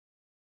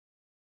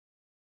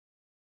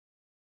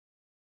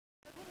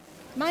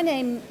My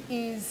name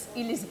is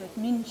Elizabeth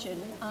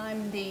Minchin.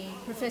 I'm the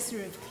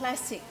Professor of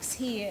Classics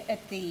here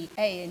at the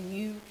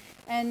ANU,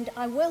 and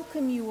I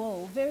welcome you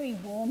all very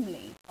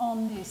warmly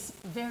on this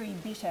very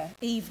bitter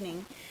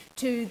evening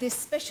to this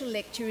special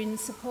lecture in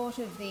support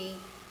of the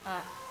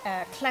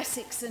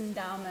Classics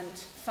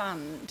Endowment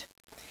Fund.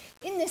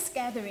 In this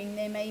gathering,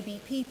 there may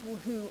be people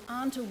who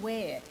aren't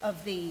aware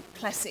of the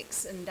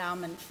Classics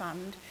Endowment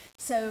Fund,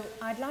 so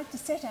I'd like to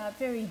set out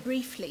very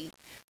briefly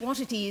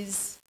what it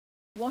is,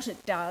 what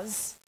it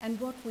does, and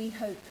what we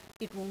hope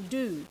it will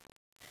do.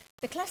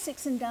 The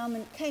Classics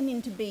Endowment came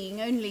into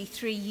being only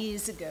 3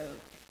 years ago,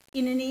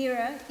 in an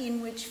era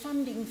in which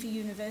funding for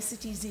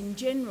universities in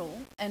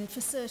general and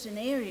for certain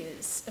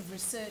areas of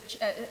research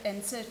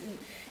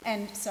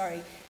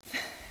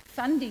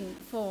funding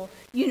for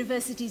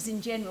universities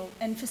in general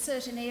and for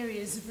certain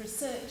areas of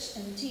research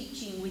and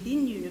teaching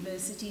within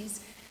universities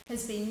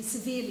has been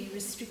severely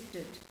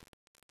restricted.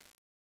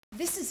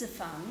 This is a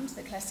fund,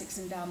 the Classics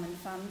Endowment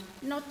Fund,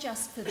 not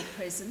just for the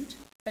present,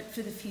 but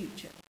for the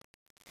future.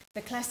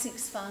 The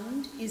Classics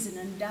Fund is an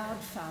endowed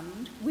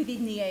fund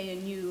within the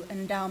ANU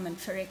Endowment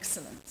for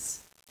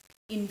Excellence.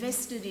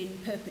 Invested in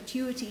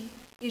perpetuity,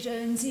 it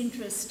earns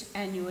interest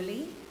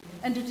annually,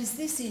 and it is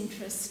this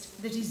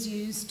interest that is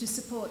used to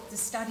support the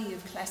study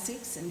of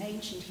classics and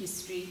ancient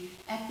history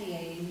at the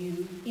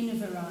ANU in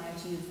a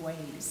variety of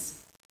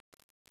ways.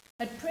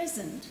 At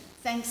present,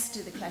 thanks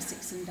to the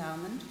Classics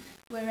Endowment,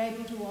 we're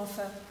able to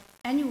offer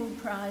annual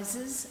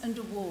prizes and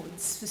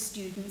awards for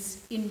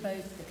students in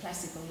both the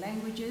classical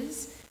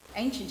languages,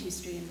 ancient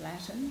history and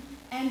Latin,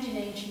 and in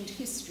ancient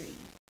history.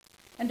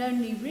 And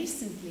only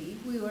recently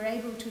we were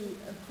able to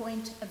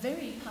appoint a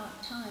very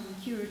part-time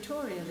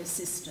curatorial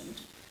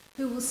assistant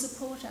who will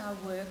support our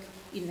work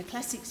in the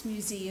Classics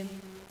Museum,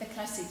 the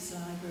Classics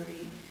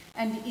Library,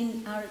 and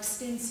in our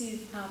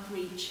extensive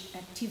outreach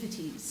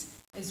activities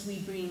as we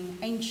bring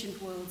ancient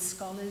world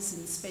scholars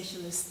and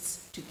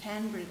specialists to the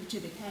Canberra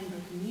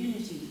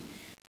community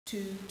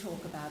to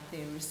talk about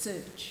their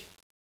research.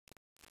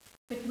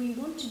 But we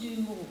want to do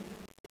more.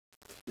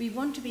 We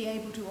want to be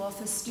able to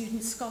offer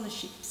student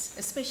scholarships,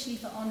 especially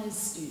for honours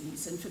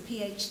students and for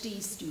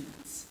PhD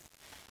students.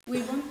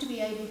 We want to be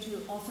able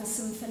to offer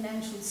some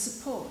financial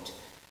support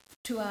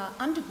to our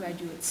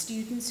undergraduate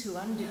students who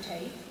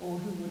undertake or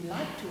who would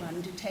like to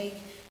undertake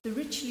the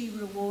richly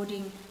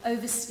rewarding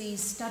overseas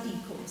study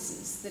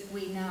courses that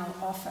we now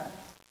offer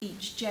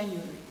each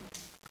January.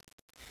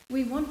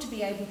 We want to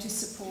be able to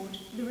support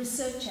the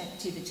research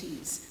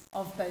activities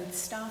of both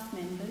staff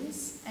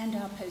members and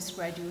our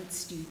postgraduate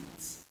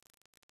students.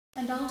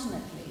 And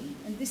ultimately,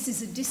 and this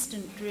is a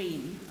distant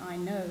dream, I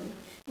know,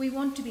 we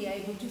want to be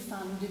able to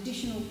fund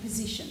additional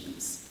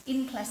positions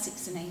in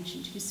classics and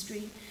ancient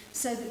history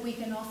so that we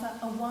can offer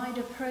a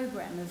wider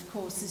program of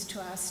courses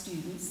to our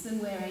students than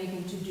we're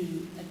able to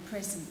do at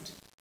present.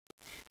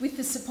 With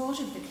the support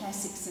of the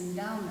Classics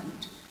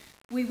Endowment,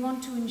 we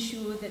want to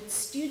ensure that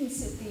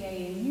students at the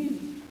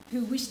ANU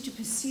who wish to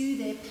pursue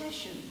their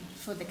passion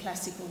for the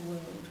classical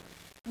world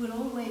will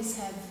always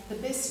have the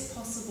best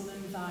possible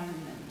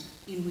environment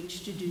in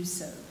which to do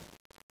so.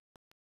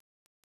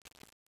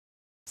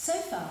 So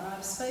far,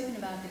 I've spoken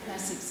about the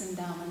Classics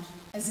Endowment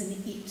as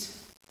an it.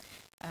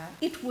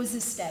 It was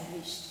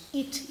established,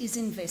 it is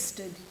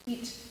invested,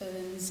 it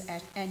earns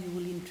at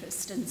annual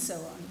interest, and so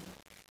on.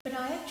 But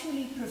I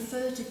actually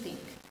prefer to think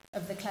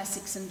of the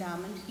Classics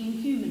Endowment in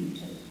human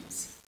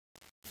terms.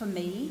 For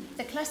me,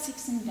 the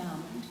Classics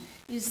Endowment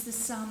is the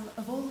sum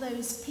of all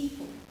those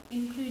people,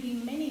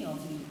 including many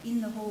of you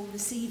in the hall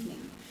this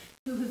evening,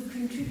 who have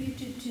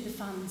contributed to the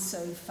fund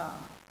so far.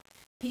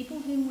 People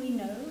whom we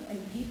know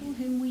and people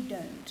whom we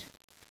don't.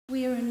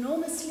 We are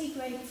enormously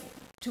grateful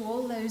to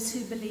all those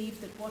who believe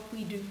that what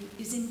we do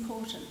is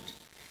important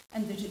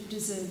and that it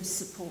deserves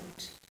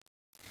support.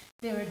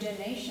 There are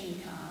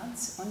donation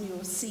cards on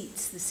your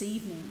seats this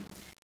evening.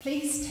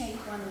 Please take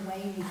one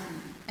away with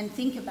you and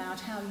think about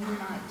how you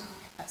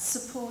might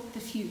support the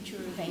future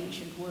of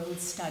ancient world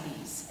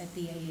studies at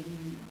the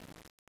ANU.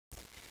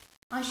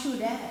 I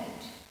should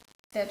add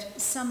that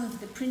some of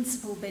the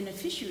principal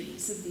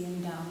beneficiaries of the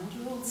endowment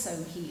are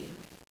also here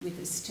with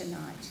us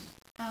tonight,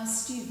 our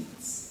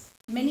students,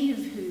 many of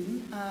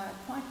whom are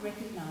quite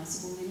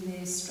recognisable in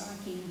their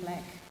striking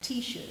black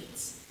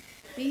t-shirts.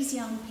 These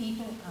young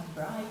people are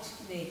bright,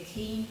 they're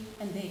keen,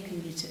 and they're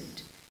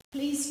committed.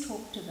 Please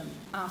talk to them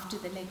after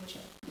the lecture.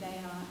 They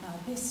are our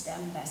best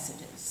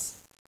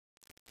ambassadors.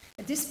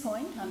 At this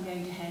point, I'm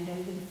going to hand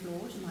over the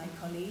floor to my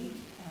colleague,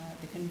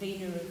 the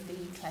convener of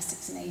the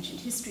Classics and Ancient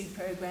History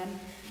programme,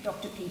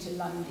 Dr. Peter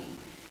Lundy.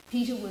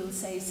 Peter will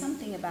say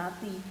something about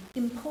the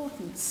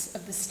importance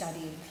of the study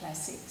of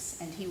classics,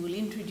 and he will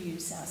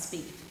introduce our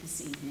speaker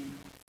this evening.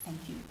 Thank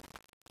you.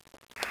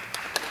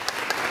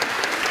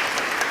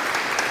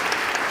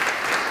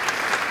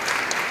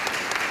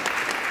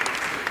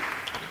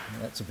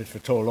 That's a bit of a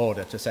tall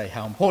order to say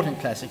how important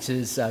classics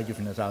is,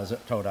 given that I was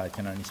told I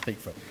can only speak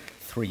for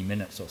 3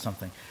 minutes or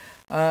something.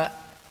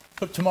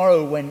 Look,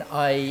 tomorrow when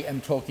I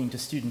am talking to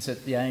students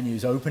at the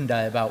ANU's Open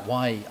Day about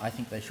why I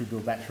think they should do a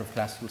Bachelor of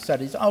Classical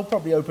Studies, I'll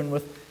probably open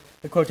with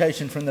a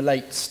quotation from the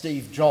late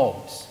Steve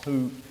Jobs,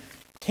 who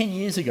 10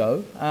 years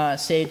ago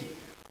said,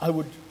 "I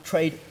would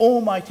trade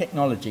all my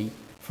technology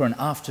for an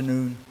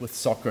afternoon with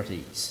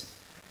Socrates."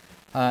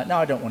 Now,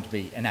 I don't want to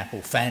be an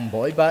Apple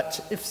fanboy, but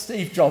if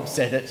Steve Jobs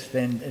said it,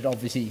 then it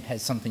obviously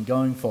has something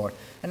going for it.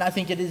 And I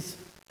think it is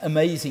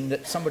amazing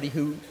that somebody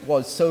who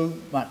was so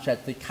much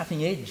at the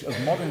cutting edge of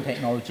modern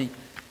technology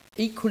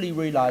equally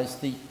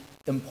realised the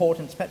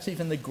importance, perhaps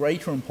even the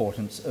greater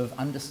importance, of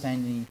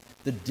understanding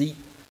the deep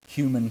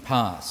human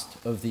past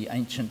of the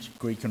ancient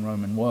Greek and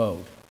Roman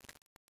world.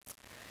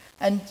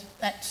 And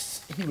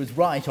he was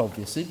right,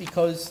 obviously,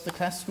 because the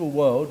classical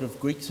world of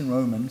Greeks and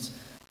Romans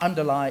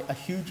underlie a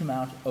huge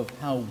amount of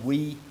how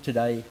we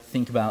today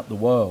think about the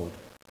world.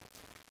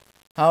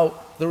 How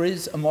there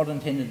is a modern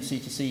tendency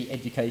to see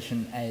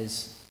education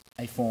as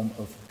a form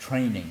of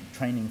training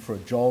for a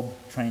job,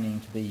 training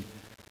to be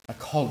a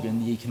cog in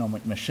the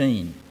economic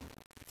machine.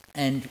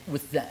 And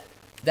with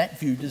that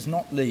view does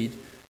not lead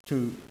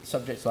to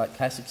subjects like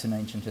classics and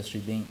ancient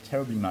history being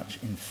terribly much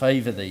in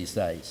favour these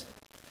days.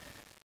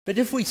 But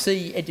if we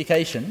see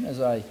education, as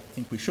I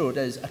think we should,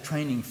 as a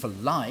training for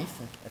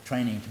life, a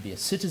training to be a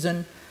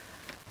citizen,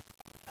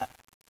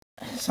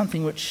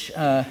 something which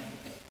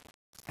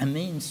a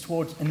means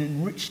towards an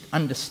enriched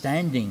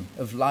understanding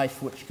of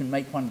life which can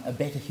make one a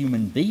better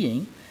human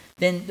being,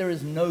 then there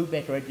is no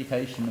better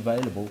education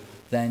available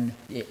than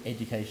the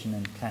education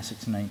in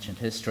classics and ancient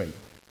history.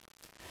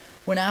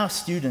 When our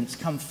students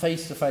come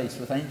face to face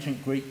with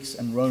ancient Greeks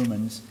and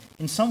Romans,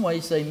 in some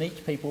ways they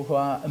meet people who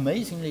are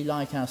amazingly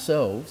like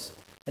ourselves,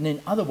 and in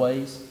other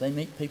ways they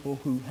meet people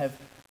who have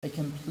a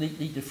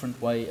completely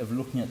different way of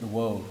looking at the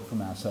world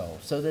from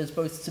ourselves. So there's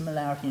both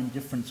similarity and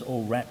difference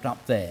all wrapped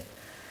up there.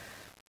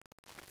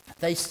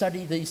 They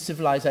study these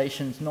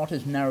civilizations not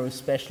as narrow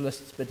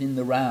specialists, but in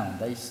the round.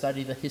 They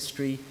study the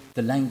history,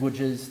 the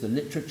languages, the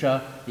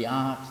literature, the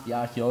art, the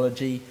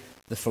archaeology,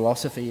 the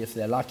philosophy, if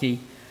they're lucky,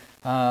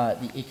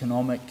 the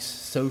economics,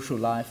 social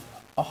life,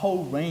 a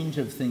whole range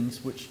of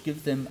things which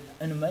give them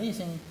an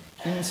amazing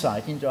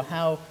insight into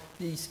how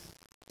these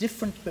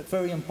different but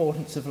very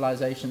important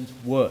civilizations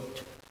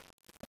worked.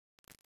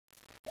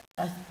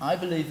 I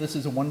believe this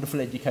is a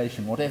wonderful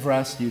education, whatever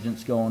our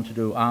students go on to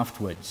do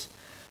afterwards.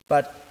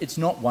 But it's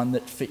not one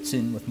that fits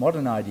in with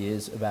modern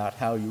ideas about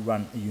how you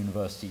run a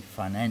university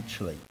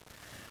financially,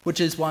 which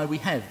is why we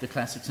have the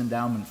Classics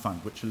Endowment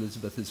Fund, which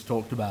Elizabeth has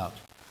talked about.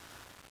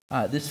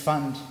 This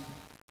fund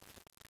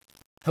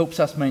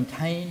helps us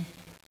maintain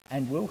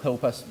and will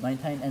help us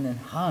maintain and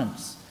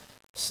enhance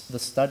the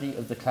study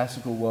of the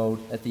classical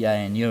world at the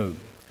ANU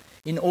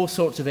in all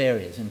sorts of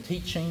areas, in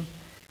teaching,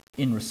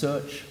 in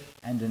research,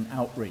 and in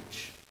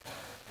outreach.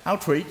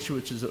 Outreach,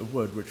 which is a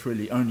word which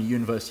really only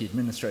university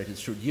administrators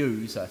should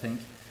use, I think,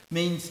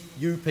 means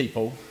you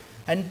people,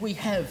 and we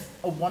have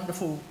a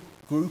wonderful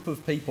group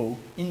of people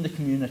in the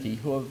community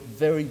who are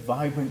very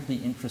vibrantly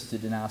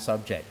interested in our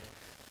subject.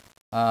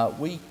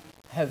 We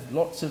have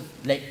lots of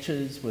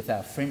lectures with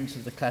our Friends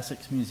of the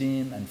Classics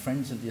Museum and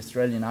Friends of the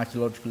Australian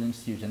Archaeological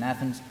Institute in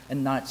Athens,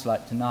 and nights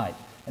like tonight.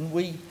 And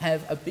we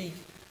have a big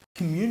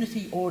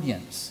community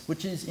audience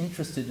which is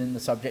interested in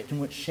the subject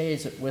and which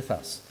shares it with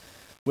us.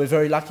 We're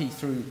very lucky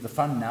through the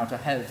fund now to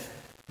have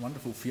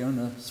wonderful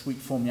Fiona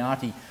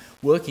Sweet-Formiati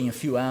working a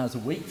few hours a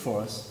week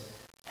for us,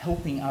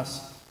 helping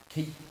us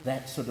keep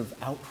that sort of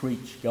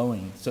outreach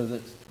going so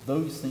that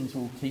those things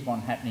will keep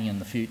on happening in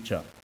the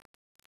future.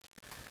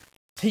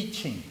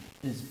 Teaching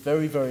is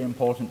very, very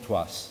important to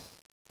us.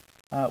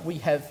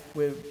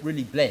 We're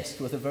really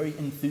blessed with a very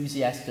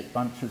enthusiastic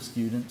bunch of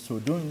students who are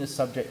doing this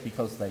subject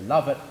because they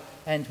love it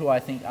and who I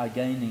think are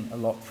gaining a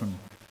lot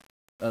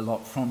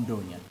from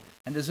doing it.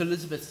 And as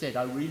Elizabeth said,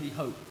 I really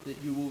hope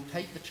that you will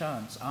take the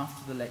chance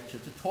after the lecture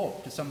to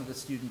talk to some of the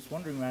students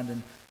wandering around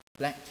in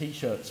black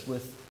t-shirts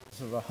with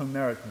sort of a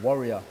Homeric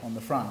warrior on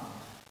the front.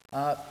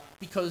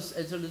 Because,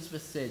 as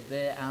Elizabeth said,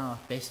 they're our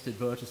best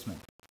advertisement.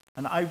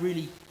 And I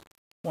really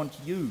want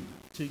you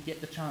to get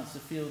the chance to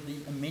feel the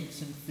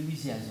immense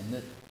enthusiasm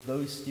that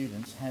those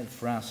students have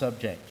for our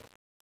subject.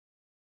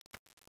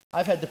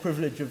 I've had the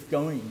privilege of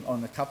going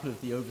on a couple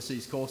of the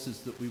overseas courses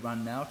that we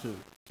run now to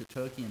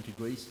Turkey and to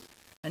Greece,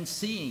 and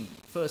seeing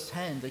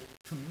firsthand the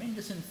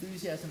tremendous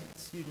enthusiasm that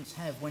students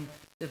have when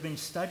they've been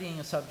studying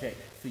a subject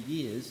for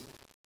years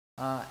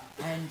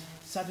and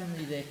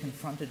suddenly they're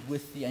confronted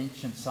with the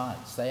ancient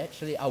sites. They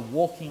actually are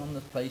walking on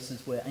the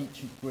places where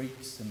ancient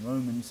Greeks and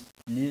Romans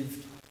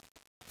lived,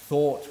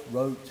 thought,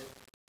 wrote,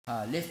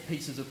 left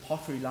pieces of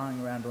pottery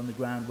lying around on the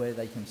ground where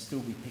they can still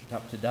be picked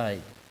up today.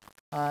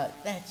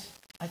 That,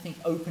 I think,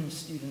 opens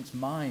students'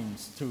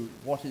 minds to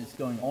what is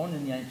going on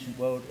in the ancient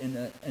world in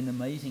an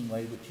amazing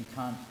way which you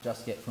can't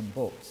just get from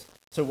books.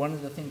 So one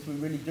of the things we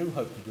really do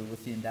hope to do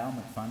with the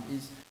endowment fund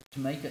is to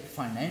make it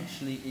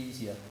financially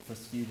easier for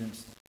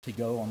students to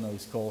go on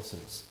those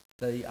courses.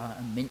 They are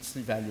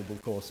immensely valuable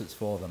courses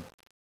for them.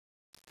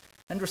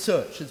 And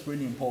research is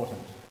really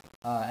important,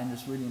 and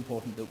it's really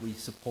important that we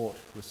support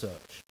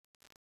research.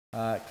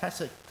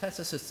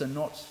 Classicists are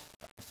not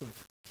sort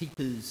of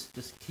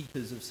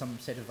keepers of some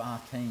set of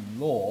arcane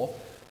law.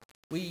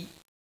 We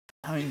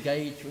are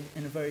engaged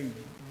in a very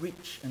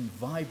rich and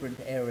vibrant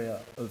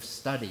area of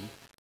study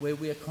where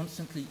we are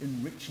constantly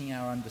enriching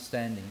our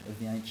understanding of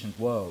the ancient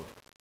world.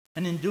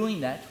 And in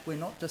doing that, we're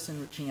not just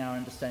enriching our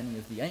understanding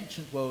of the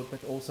ancient world,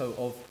 but also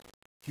of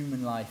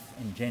human life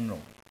in general,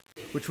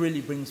 which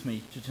really brings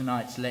me to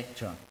tonight's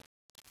lecture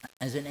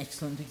as an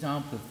excellent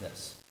example of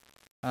this.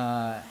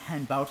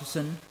 Han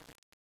Baltussen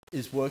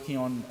is working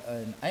on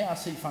an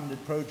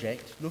ARC-funded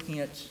project looking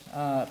at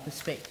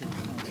perspectives.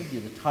 I'll give you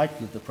the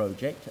title of the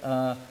project,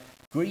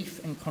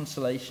 Grief and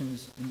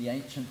Consolations in the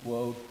Ancient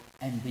World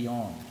and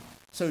Beyond.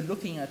 So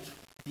looking at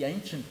the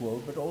ancient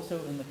world, but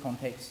also in the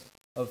context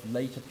of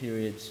later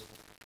periods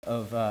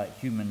of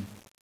human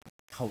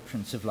culture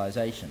and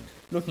civilization,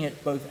 looking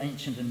at both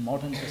ancient and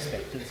modern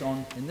perspectives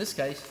on, in this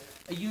case,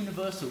 a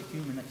universal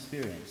human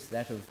experience,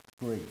 that of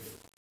grief.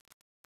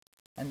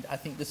 And I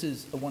think this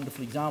is a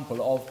wonderful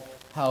example of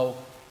how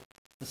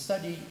the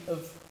study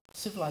of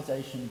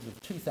civilizations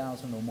of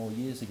 2,000 or more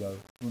years ago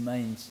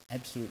remains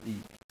absolutely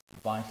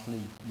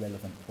vitally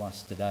relevant to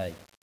us today.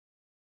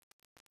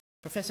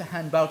 Professor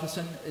Han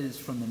Baltussen is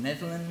from the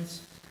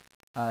Netherlands.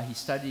 He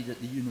studied at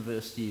the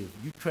University of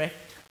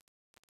Utrecht,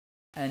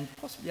 and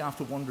possibly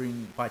after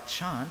wandering by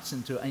chance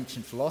into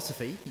ancient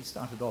philosophy, he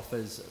started off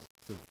as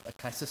a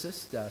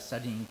classicist,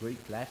 studying Greek,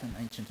 Latin,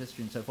 ancient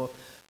history and so forth,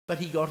 but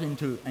he got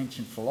into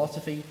ancient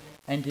philosophy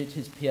and did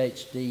his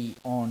PhD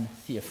on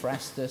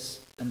Theophrastus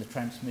and the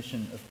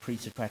transmission of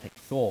pre-Socratic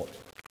thought.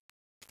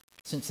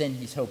 Since then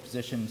he's held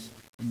positions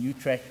in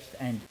Utrecht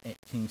and at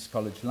King's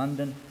College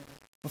London,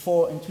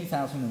 before in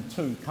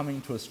 2002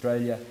 coming to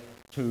Australia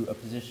to a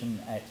position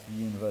at the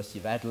University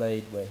of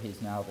Adelaide, where he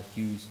is now the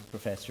Hughes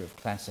Professor of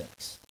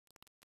Classics.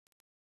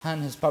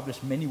 Han has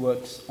published many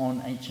works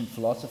on ancient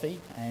philosophy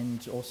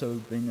and also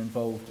been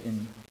involved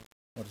in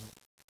what is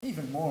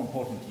even more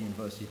important to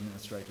university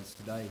administrators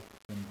today,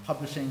 in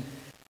publishing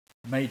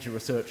major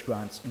research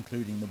grants,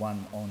 including the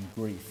one on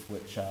grief,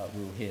 which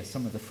we'll hear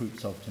some of the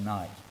fruits of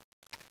tonight.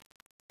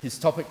 His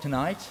topic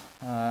tonight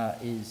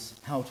is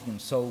how to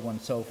console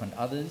oneself and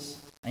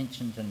others,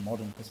 ancient and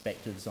modern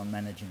perspectives on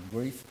managing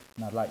grief,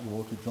 and I'd like you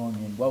all to join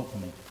me in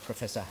welcoming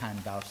Professor Han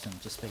Baltussen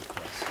to speak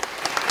to us.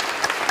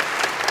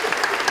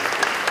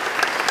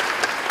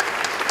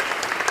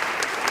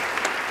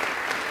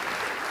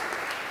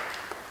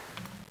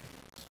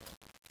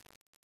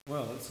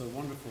 Well, it's a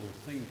wonderful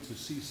thing to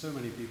see so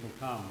many people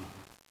come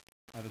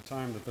at a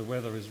time that the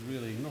weather is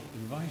really not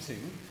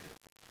inviting,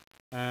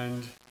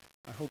 and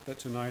I hope that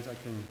tonight I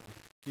can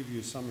give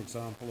you some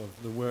example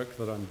of the work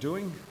that I'm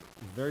doing.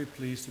 I'm very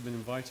pleased to have been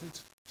invited.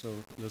 So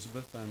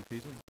Elizabeth and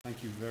Peter,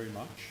 thank you very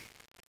much.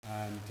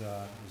 And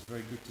it was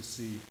very good to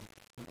see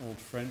an old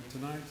friend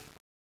tonight,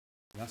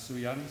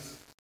 Yasu Yanis.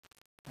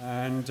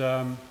 And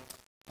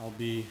I'll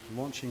be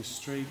launching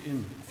straight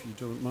in, if you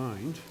don't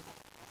mind.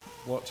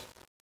 What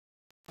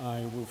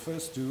I will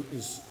first do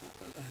is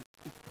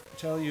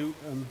tell you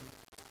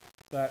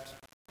that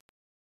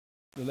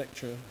the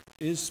lecture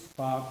is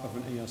part of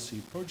an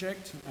ARC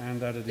project, and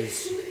that it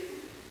is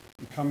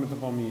incumbent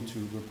upon me to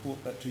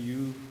report that to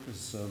you,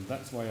 because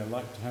that's why I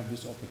like to have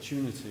this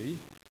opportunity.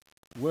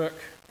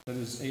 Work that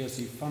is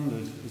ARC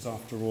funded is,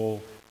 after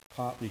all,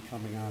 partly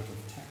coming out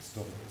of tax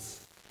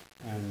dollars,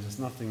 and there's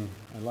nothing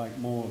I like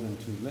more than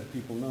to let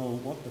people know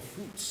what the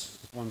fruits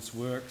of one's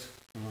work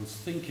and one's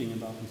thinking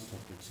about these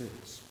topics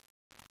is.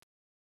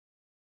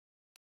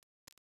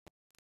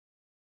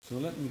 So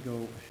let me go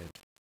ahead.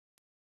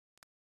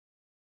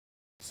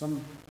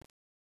 Some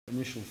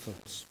initial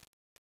thoughts.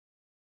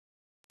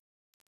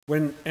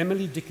 When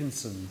Emily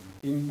Dickinson,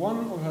 in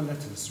one of her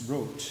letters,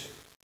 wrote,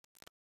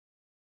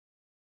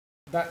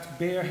 "That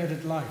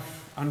bare-headed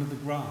life under the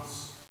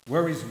grass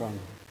worries one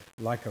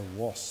like a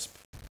wasp,"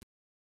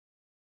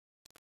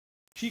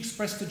 she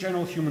expressed a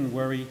general human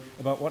worry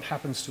about what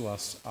happens to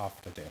us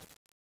after death.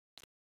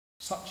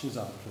 Such is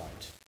our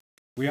plight.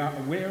 We are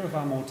aware of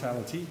our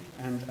mortality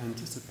and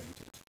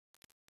anticipate it.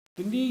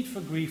 The need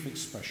for grief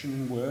expression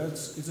in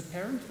words is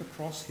apparent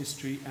across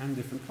history and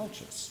different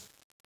cultures.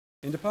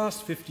 In the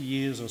past 50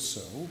 years or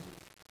so,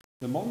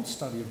 the modern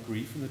study of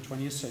grief in the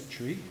 20th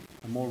century,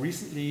 and more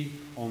recently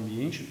on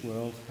the ancient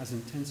world, has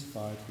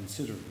intensified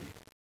considerably.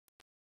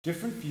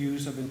 Different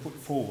views have been put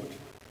forward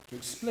to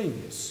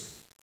explain this: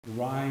 the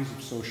rise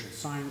of social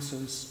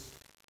sciences,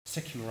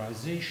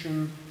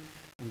 secularization,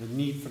 and the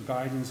need for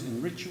guidance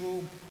in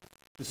ritual,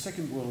 the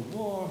Second World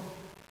War,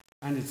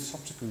 and its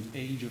subsequent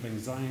age of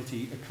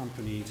anxiety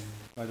accompanied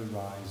by the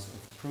rise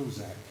of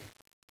Prozac.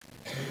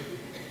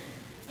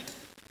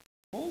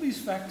 All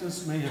these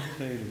factors may have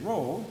played a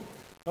role,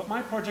 but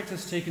my project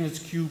has taken its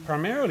cue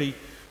primarily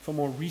from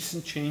more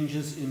recent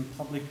changes in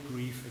public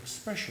grief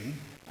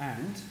expression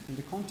and, in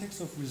the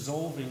context of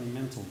resolving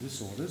mental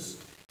disorders,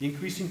 the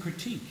increasing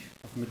critique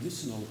of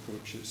medicinal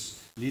approaches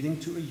leading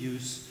to a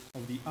use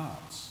of the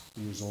arts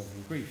in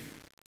resolving grief.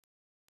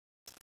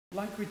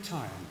 Like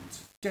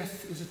retirement,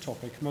 death is a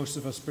topic most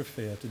of us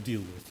prefer to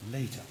deal with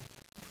later.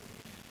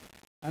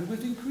 And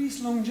with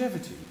increased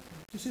longevity,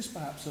 this is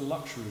perhaps a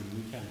luxury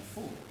we can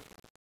afford.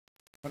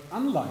 But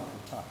unlike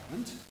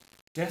retirement,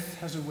 death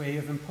has a way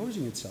of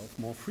imposing itself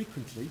more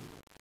frequently,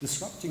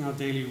 disrupting our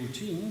daily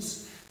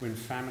routines when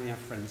family and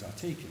friends are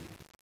taken.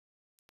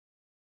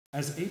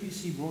 As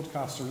ABC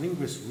broadcaster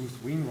linguist Ruth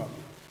Wainwright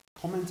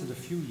commented a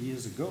few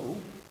years ago,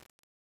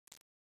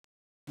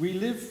 we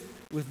live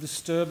with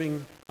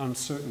disturbing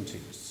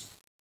uncertainties.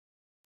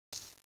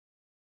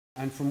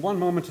 And from one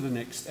moment to the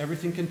next,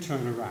 everything can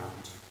turn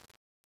around.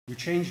 You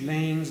change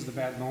lanes at the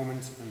bad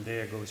moment, and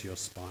there goes your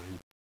spine.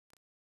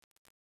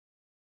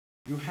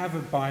 You have a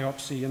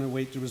biopsy and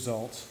await the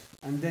result,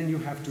 and then you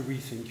have to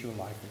rethink your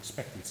life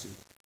expectancy.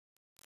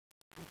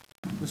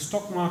 The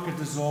stock market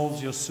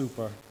dissolves your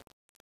super.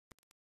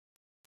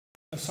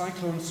 A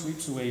cyclone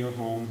sweeps away your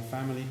home,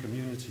 family,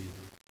 community.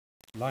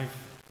 Life,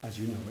 as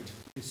you know it,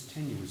 is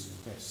tenuous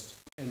at best.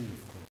 End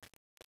of quote.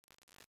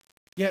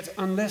 Yet,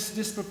 unless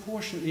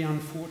disproportionately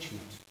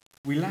unfortunate,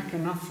 we lack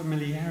enough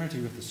familiarity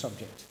with the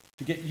subject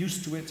to get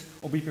used to it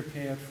or be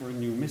prepared for a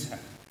new mishap.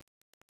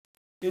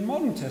 In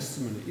modern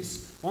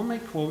testimonies, one may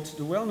quote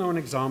the well-known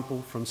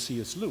example from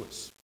C.S.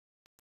 Lewis.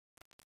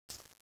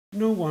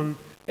 No one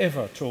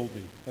ever told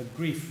me that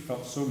grief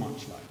felt so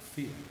much like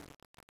fear.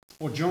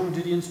 Or Joan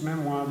Didion's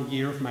memoir, The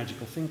Year of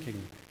Magical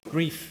Thinking.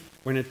 Grief,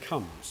 when it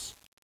comes,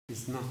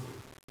 is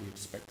nothing we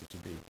expect it to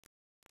be.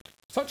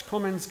 Such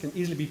comments can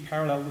easily be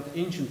paralleled with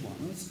ancient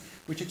ones,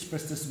 which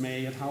express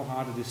dismay at how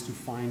hard it is to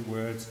find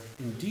words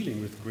in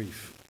dealing with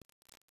grief.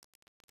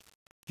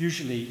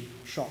 Usually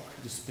shock,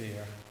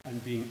 despair,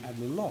 and being at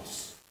a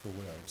loss for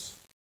words.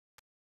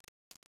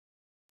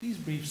 These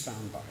brief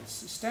sound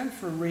bites stand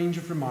for a range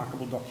of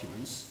remarkable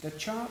documents that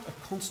chart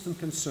a constant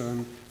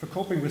concern for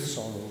coping with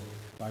sorrow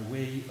by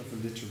way of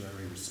a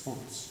literary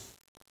response.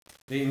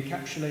 They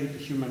encapsulate the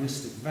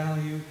humanistic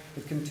value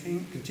that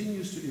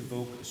continues to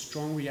evoke a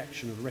strong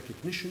reaction of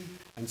recognition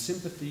and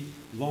sympathy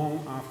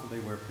long after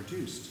they were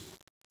produced.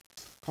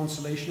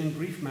 Consolation and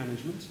grief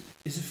management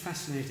is a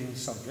fascinating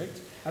subject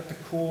at the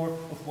core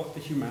of what the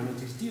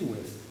humanities deal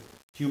with.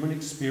 Human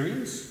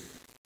experience,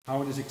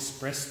 how it is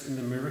expressed in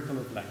the miracle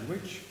of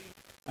language,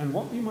 and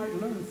what we might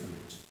learn from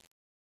it.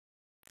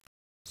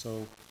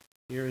 So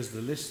here is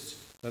the list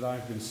that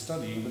I've been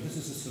studying, but this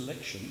is a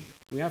selection.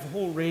 We have a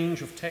whole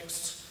range of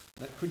texts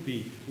that could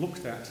be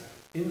looked at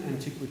in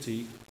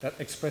antiquity that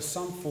express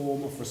some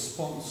form of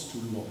response to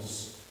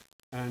loss.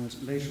 And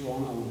later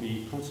on I will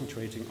be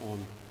concentrating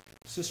on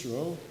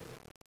Cicero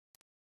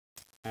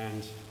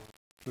and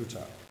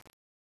Plutarch.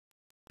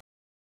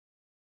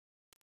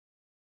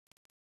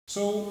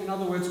 So, in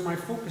other words, my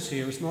focus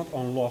here is not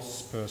on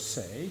loss per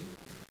se,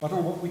 but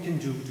on what we can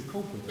do to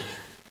cope with it.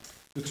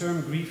 The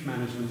term grief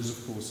management is,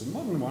 of course, a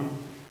modern one,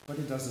 but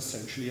it does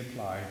essentially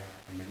apply,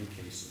 in many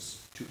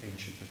cases, to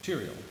ancient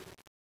material.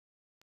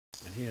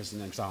 And here's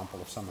an example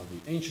of some of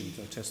the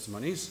ancient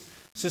testimonies.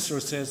 Cicero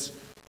says,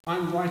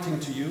 "I'm writing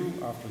to you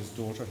after his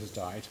daughter has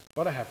died,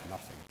 but I have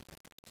nothing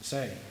to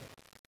say."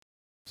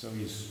 So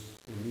he's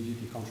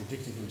immediately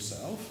contradicting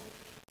himself,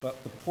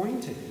 but the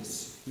point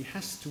is, he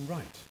has to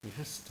write, he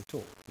has to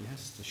talk, he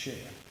has to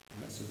share,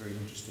 and that's a very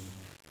interesting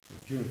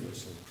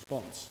universal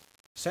response.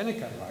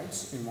 Seneca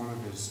writes in one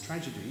of his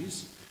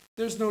tragedies,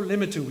 "There's no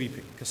limit to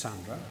weeping,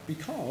 Cassandra,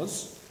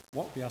 because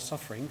what we are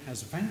suffering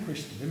has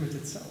vanquished the limit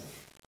itself."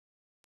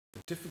 The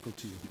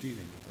difficulty of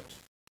dealing with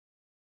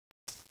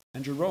it.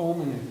 And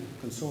Jerome, in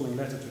a consoling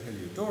letter to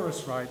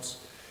Heliodorus, writes,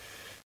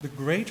 "The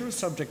greater a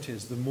subject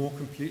is, the more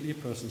completely a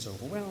person is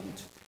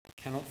overwhelmed. He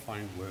cannot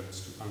find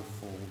words to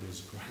unfold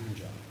his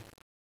grandeur."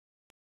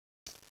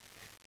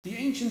 The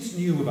ancients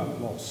knew about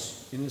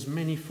loss in as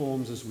many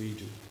forms as we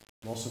do.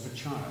 Loss of a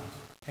child,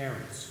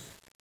 parents,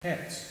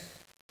 pets,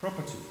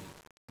 property,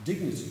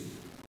 dignity,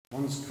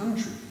 one's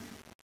country.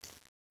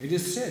 It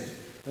is said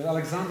that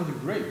Alexander the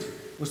Great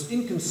was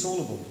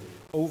inconsolable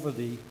over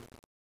the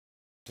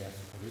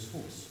death of his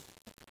horse.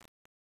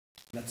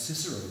 That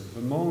Cicero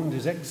bemoaned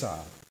his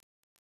exile,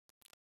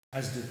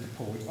 as did the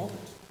poet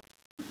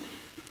Ovid.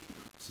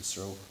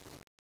 Cicero,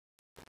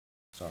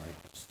 sorry,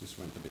 this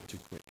went a bit too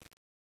quick.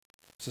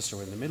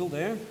 Cicero in the middle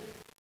there,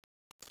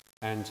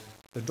 and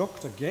the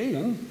Dr.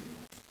 Galen,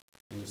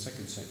 in the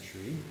 2nd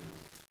century,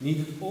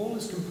 needed all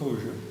his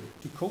composure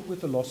to cope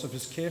with the loss of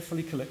his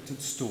carefully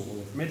collected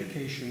store of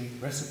medication,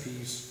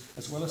 recipes,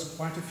 as well as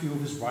quite a few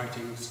of his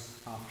writings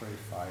after a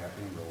fire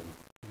in Rome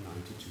in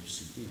 92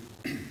 CE.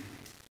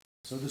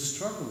 So the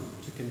struggle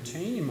to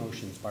contain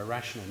emotions by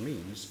rational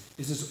means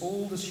is as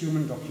old as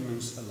human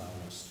documents allow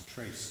us to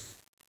trace.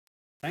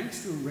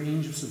 Thanks to a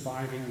range of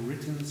surviving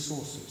written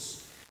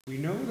sources, we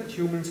know that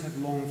humans have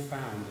long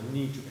found a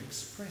need to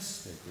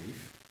express their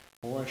grief,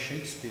 or as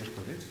Shakespeare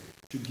put it,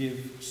 to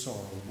give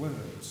sorrow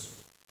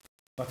words.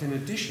 But in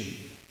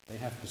addition, they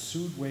have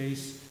pursued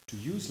ways to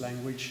use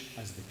language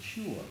as the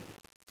cure.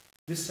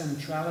 This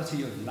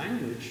centrality of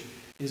language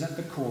is at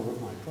the core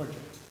of my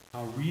project,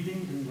 how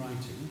reading and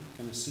writing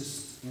can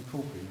assist in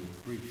coping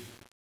with grief.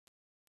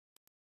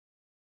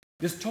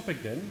 This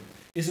topic, then,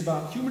 is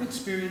about human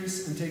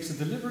experience and takes a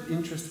deliberate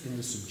interest in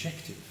the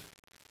subjective.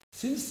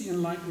 Since the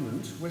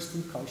Enlightenment,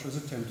 Western culture has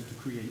attempted to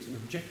create an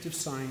objective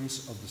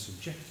science of the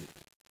subjective.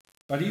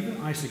 But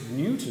even Isaac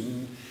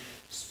Newton,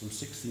 from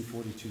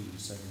 1642 to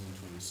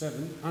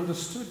 1727,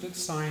 understood that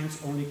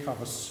science only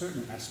covers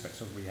certain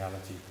aspects of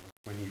reality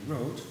when he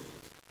wrote,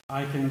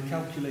 "I can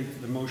calculate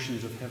the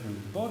motions of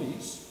heavenly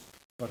bodies,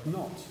 but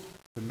not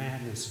the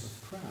madness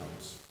of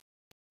crowds."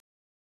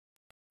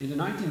 In the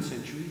 19th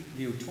century,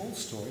 Leo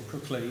Tolstoy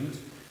proclaimed,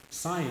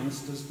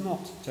 "Science does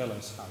not tell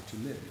us how to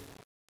live."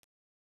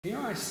 Here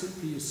I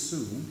simply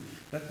assume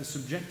that the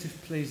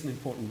subjective plays an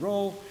important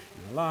role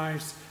in our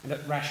lives and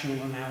that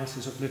rational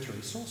analysis of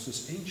literary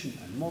sources, ancient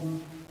and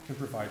modern, can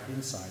provide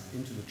insight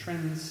into the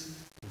trends,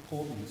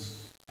 importance,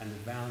 and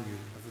the value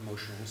of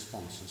emotional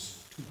responses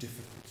to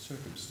difficult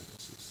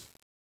circumstances.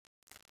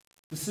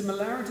 The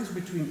similarities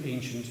between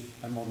ancient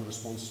and modern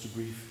responses to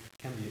grief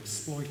can be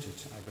exploited,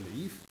 I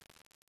believe,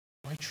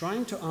 by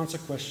trying to answer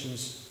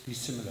questions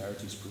these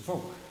similarities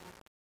provoke.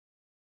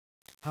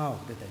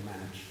 How did they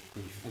manage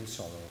grief and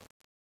sorrow?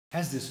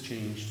 Has this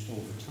changed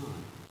over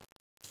time?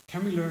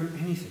 Can we learn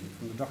anything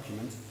from the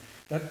document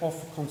that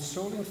offer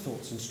consoling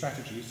thoughts and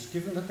strategies,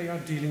 given that they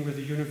are dealing with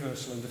a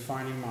universal and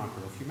defining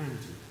marker of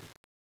humanity?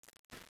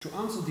 To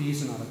answer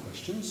these and other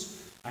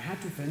questions, I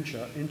had to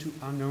venture into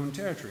unknown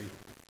territory,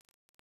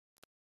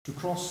 to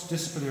cross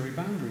disciplinary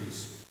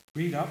boundaries,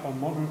 read up on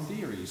modern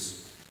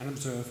theories, and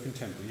observe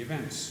contemporary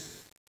events.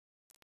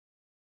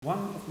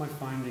 One of my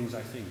findings,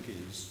 I think,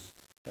 is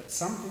that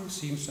something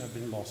seems to have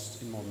been lost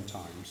in modern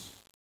times,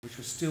 which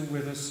was still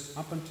with us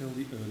up until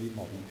the early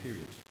modern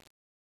period.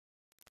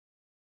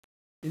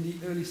 In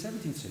the early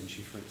 17th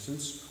century, for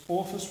instance,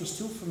 authors were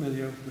still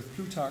familiar with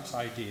Plutarch's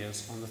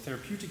ideas on the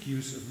therapeutic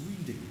use of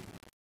reading.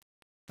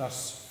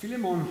 Thus,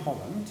 Philemon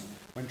Holland,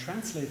 when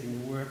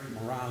translating the work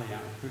Moralia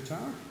of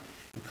Plutarch,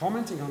 and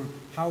commenting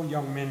on how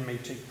young men may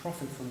take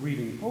profit from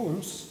reading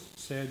poems,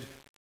 said,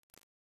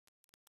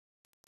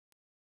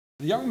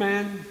 "The young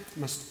man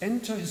must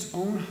enter his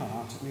own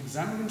heart and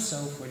examine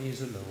himself when he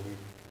is alone,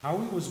 how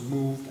he was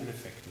moved and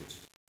affected,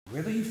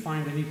 whether he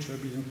find any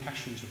turbulent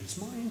passions of his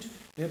mind,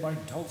 thereby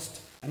dulced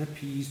and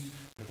appeased,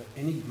 whether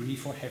any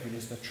grief or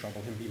heaviness that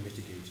trouble him be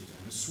mitigated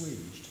and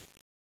assuaged."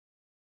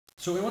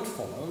 So in what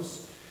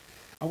follows,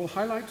 I will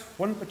highlight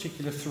one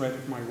particular thread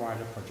of my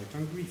wider project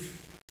on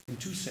grief, in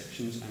 2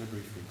 sections and a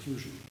brief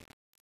conclusion.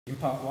 In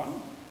part 1,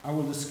 I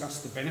will discuss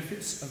the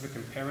benefits of a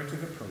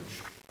comparative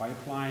approach by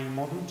applying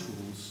modern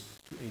tools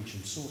to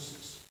ancient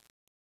sources.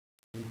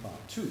 In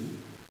part 2,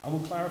 I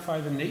will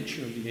clarify the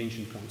nature of the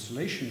ancient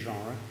consolation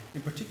genre,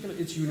 in particular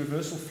its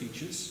universal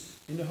features,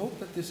 in the hope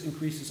that this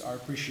increases our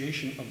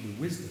appreciation of the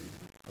wisdom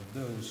of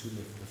those who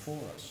lived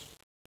before us.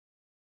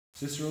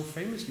 Cicero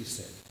famously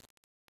said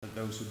that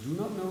those who do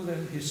not know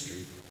their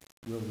history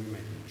will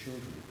remain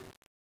children.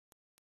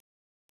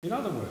 In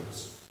other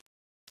words,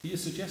 he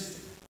is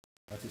suggesting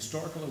that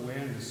historical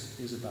awareness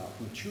is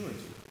about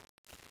maturity,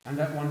 and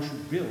that one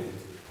should build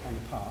on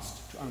the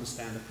past to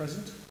understand the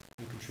present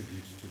and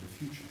contribute to the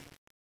future.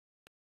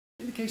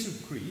 In the case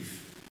of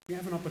grief, we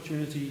have an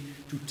opportunity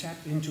to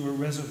tap into a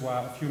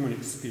reservoir of human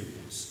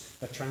experience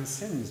that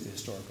transcends the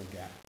historical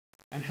gap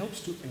and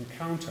helps to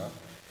counter,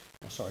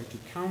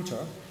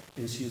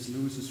 in C.S.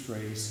 Lewis's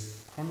phrase,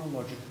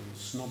 chronological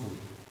snobbery,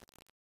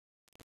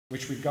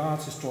 which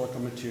regards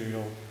historical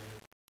material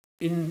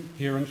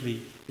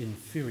inherently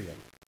inferior.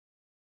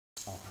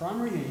 Our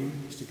primary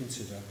aim is to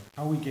consider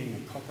how we gain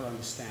a proper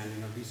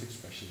understanding of these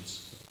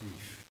expressions of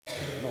grief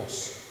and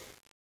loss.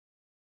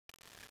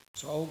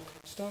 So I'll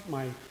start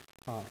my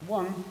part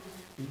 1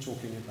 in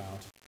talking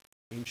about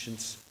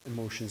ancient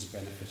emotions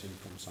benefiting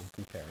from some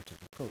comparative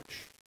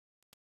approach.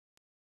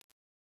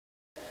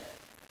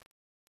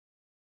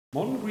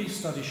 Modern grief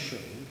studies show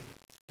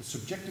the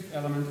subjective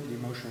element in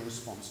emotional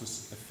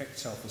responses affect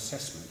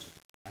self-assessment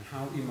and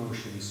how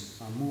emotions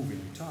are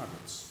moving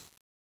targets.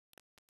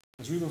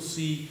 As we will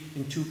see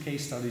in 2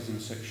 case studies in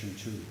section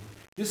 2,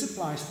 this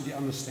applies to the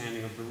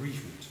understanding of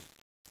bereavement.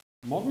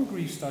 Modern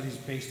grief studies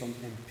based on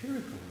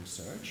empirical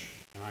research,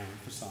 and I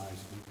emphasize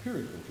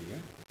empirical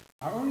here,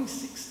 are only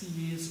 60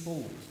 years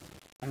old,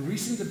 and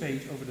recent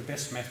debate over the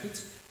best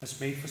methods has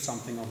made for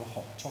something of a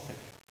hot topic.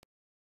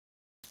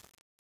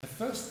 The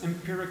first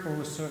empirical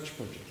research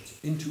project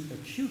into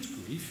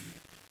acute grief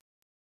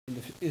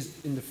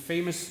is in the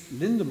famous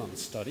Lindemann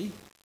study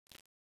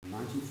in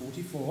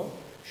 1944,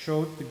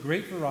 showed the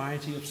great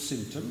variety of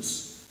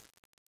symptoms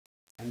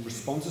and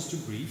responses to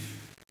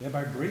grief,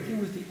 thereby breaking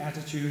with the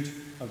attitude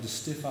of the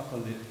stiff upper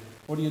lip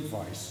or the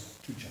advice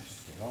to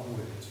just get on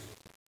with it.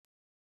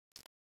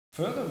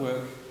 Further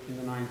work in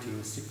the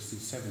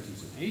 1960s,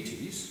 70s and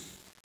 80s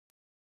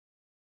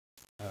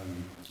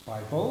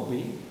by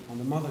Bowlby on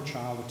the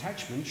mother-child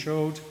attachment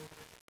showed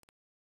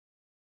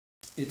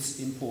its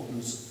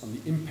importance on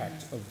the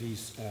impact of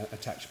these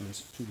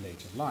attachments to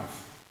later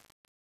life.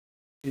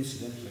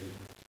 Incidentally,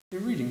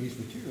 in reading these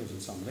materials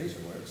in some later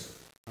works,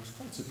 I was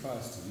quite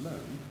surprised to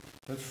learn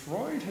that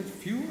Freud had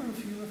fewer and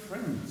fewer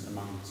friends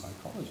among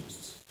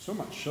psychologists, so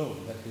much so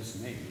that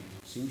his name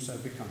seems to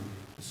have become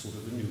a sort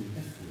of a new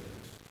F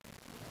word.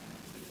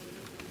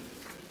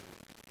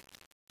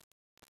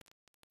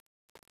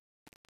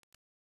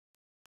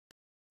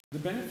 The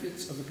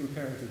benefits of a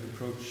comparative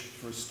approach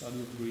for a study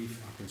of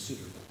grief are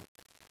considerable.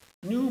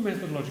 New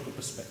methodological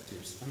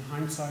perspectives and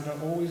hindsight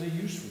are always a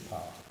useful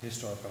part of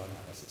historical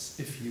analysis,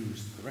 if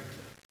used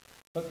correctly.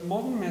 But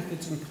modern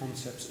methods and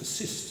concepts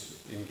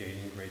assist in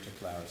gaining greater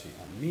clarity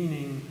on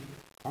meaning,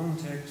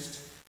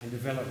 context, and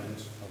development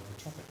of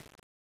the topic.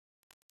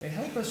 They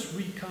help us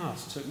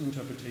recast certain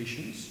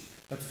interpretations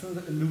that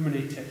further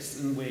illuminate texts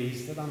in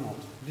ways that are not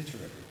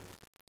literary.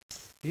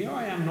 Here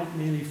I am not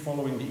merely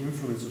following the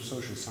influence of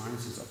social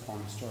sciences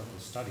upon historical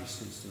studies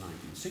since the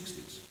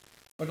 1960s,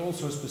 but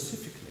also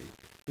specifically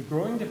the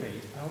growing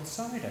debate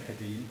outside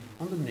academia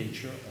on the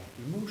nature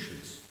of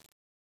emotions.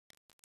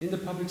 In the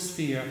public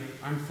sphere,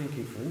 I'm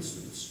thinking, for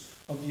instance,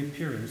 of the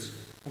appearance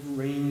of a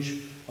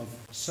range of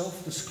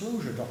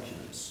self-disclosure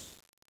documents,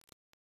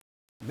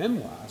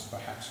 memoirs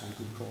perhaps one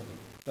could call them,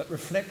 that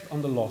reflect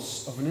on the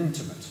loss of an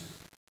intimate.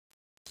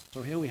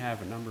 So here we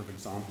have a number of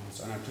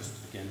examples, and I've just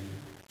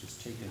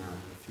taken out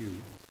a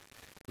few.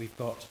 We've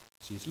got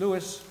C.S.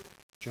 Lewis,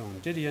 John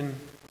Didion,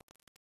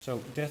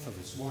 so death of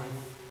his wife,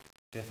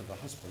 death of the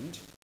husband,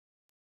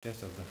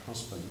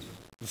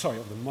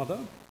 of the mother.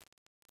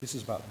 This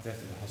is about the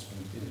death of the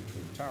husband in the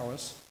Twin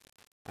Towers,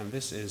 and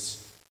this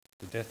is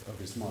the death of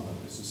his mother.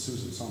 This is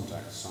Susan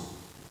Sontag's son.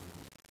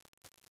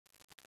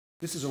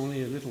 This is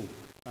only a little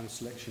kind of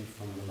selection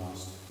from the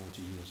last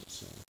 40 years or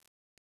so.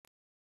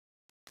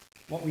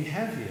 What we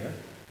have here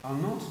are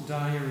not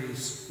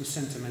diaries with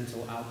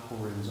sentimental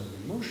outpourings of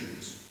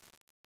emotions,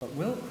 but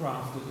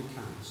well-crafted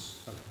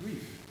accounts of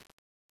grief.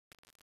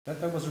 That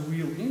there was a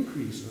real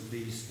increase of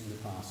these in the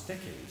past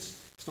decades,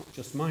 it's not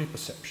just my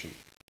perception.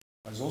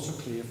 It's also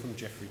clear from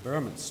Geoffrey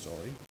Berman's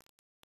story.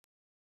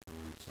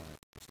 Sorry,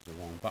 this is the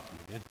wrong button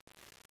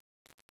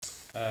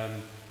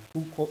again.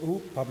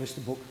 Who published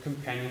the book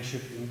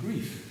Companionship in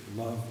Grief,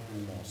 Love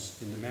and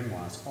Loss, in the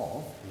memoirs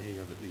of, and here you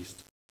have at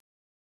least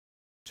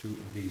two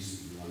of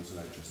these, the ones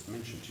that I just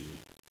mentioned to you.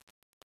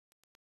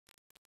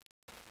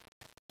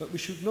 But we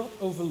should not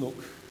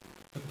overlook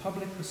the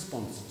public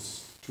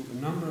responses to a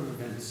number of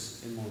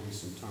events in more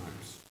recent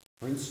times.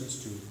 For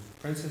instance, to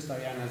Princess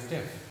Diana's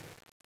death,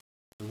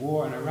 the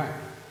war in Iraq,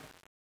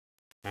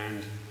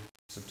 and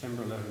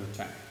September 11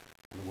 attack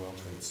on the World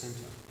Trade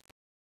Center.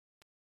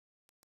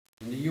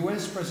 In the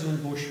US,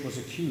 President Bush was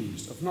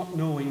accused of not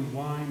knowing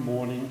why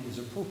mourning is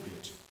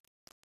appropriate.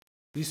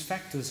 These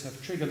factors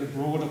have triggered a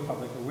broader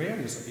public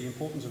awareness of the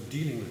importance of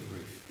dealing with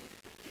grief.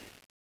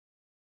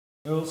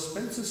 Earl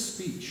Spencer's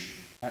speech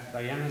at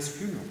Diana's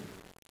funeral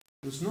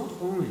was not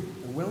only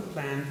a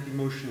well-planned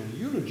emotional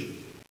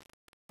eulogy,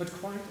 but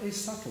quite a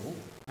subtle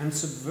and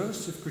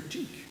subversive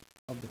critique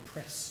of the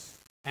press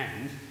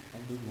and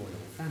of the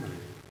royal family.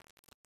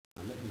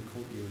 Now let me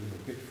quote you a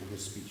little bit from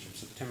his speech of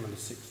September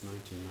 6,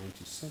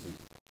 1997.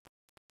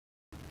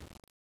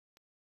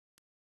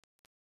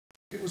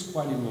 It was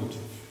quite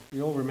emotive.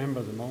 We all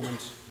remember the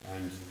moment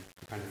and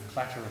the kind of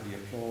clatter of the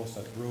applause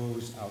that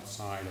rose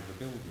outside of the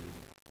building.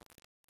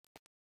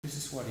 This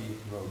is what he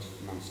wrote,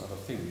 amongst other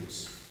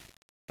things.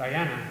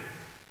 Diana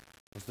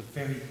was the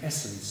very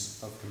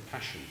essence of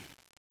compassion,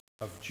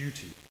 of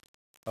duty,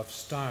 of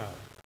style,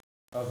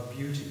 of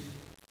beauty.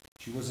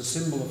 She was a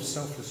symbol of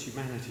selfless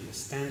humanity, a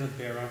standard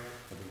bearer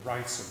for the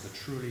rights of the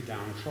truly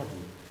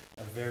downtrodden,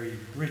 a very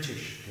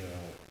British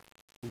girl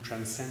who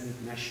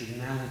transcended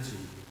nationality,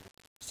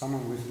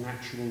 someone with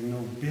natural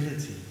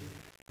nobility,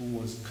 who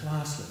was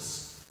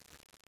classless.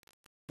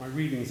 My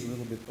reading is a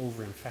little bit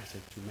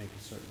over-emphatic to make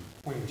a certain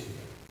point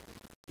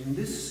here. In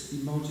this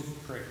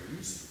emotive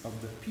praise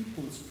of the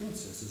people's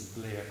princess, as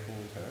Blair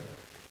called her,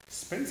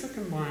 Spencer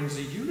combines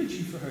a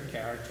eulogy for her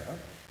character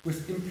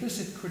with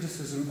implicit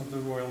criticism of the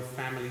royal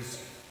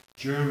family's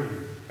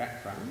German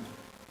background,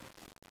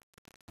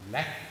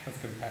 lack of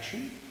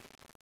compassion,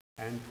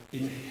 and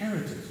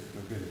inherited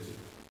nobility.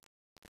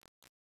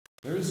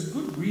 There is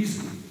good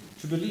reason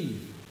to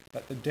believe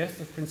that the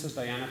death of Princess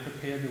Diana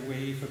prepared the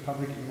way for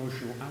public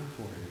emotional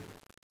outpouring.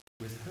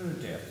 With her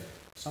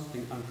death,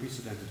 something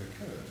unprecedented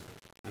occurred,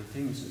 and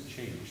things had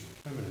changed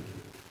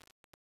permanently.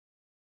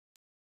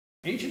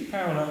 Ancient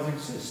parallels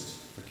exist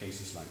for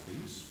cases like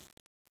these.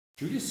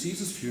 Julius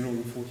Caesar's funeral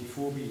in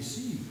 44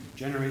 BC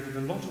generated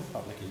a lot of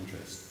public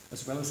interest,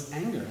 as well as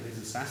anger at his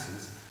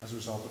assassins as a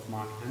result of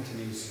Mark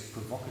Antony's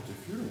provocative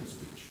funeral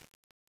speech.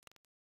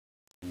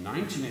 In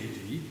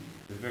 1980,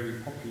 the very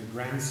popular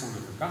grandson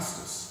of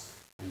Augustus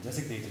and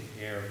designated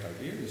heir of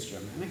Tiberius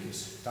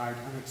Germanicus died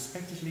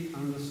unexpectedly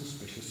under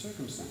suspicious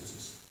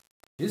circumstances.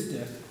 His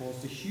death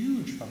caused a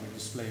huge public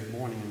display of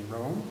mourning in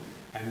Rome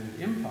and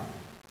the Empire.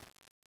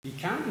 The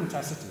account in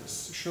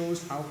Tacitus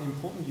shows how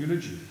important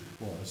eulogy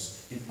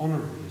was in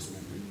honouring his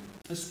memory,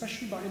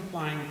 especially by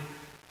implying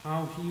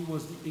how he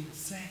was the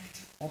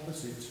exact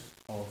opposite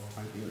of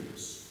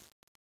Tiberius.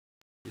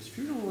 His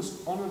funeral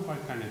was honoured by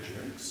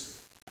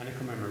panegyrics and a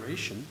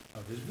commemoration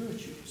of his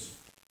virtues.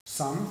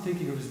 Some,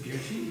 thinking of his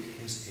beauty,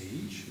 his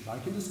age,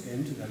 likened his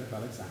end to that of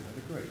Alexander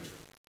the Great.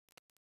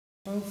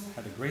 Both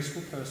had a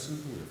graceful person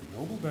who lived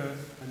noble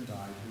birth and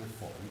died in a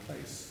foreign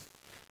place.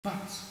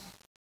 But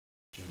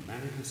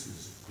Germanicus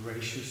is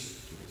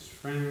gracious to his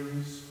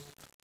friends,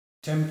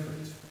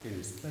 temperate in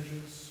his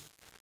pleasures,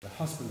 the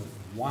husband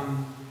of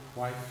one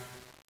wife,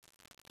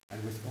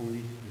 and with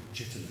only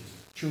legitimate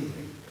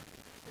children.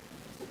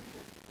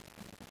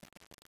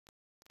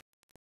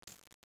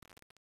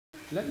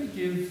 Let me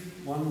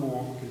give one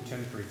more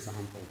contemporary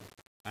example,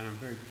 and I'm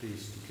very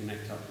pleased to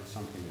connect up with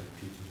something that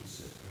Peter just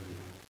said earlier.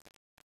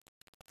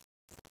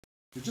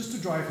 So just to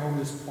drive home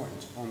this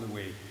point on the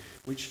way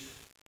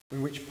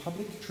in which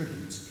public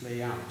tributes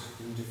play out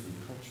in different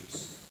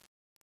cultures.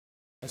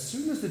 As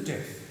soon as the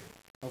death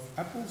of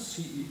Apple's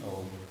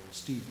CEO,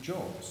 Steve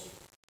Jobs,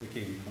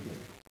 became public,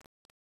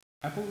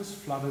 Apple was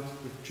flooded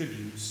with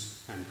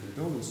tributes and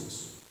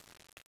condolences.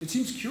 It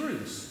seems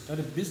curious that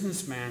a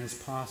businessman's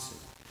passing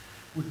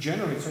would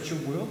generate such a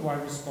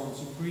worldwide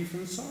response of grief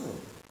and sorrow.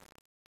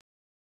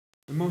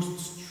 The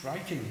most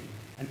striking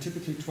and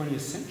typically 20th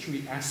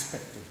century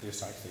aspect of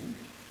this, I think,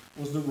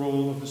 was the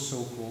role of the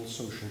so-called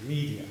social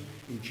media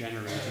in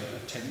generating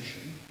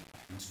attention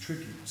and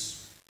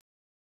tributes.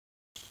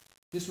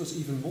 This was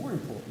even more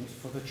important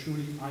for the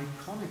truly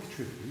iconic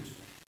tribute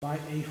by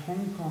a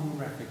Hong Kong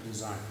graphic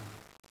designer,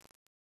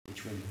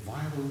 which went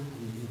viral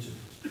on the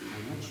internet.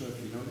 I'm not sure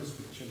if you know this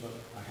picture, but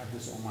I have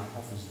this on my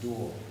office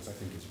door because I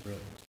think it's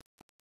brilliant.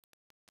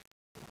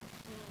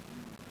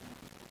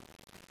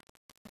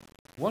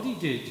 What he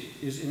did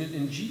is, in an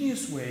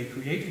ingenious way,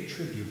 create a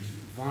tribute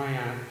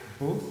via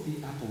both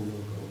the Apple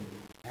logo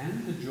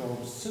and the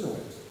Jobs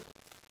silhouette,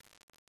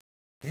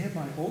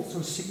 thereby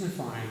also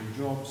signifying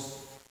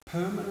Jobs'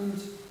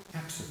 permanent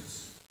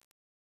absence,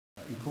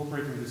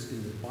 incorporating this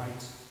in the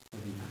bite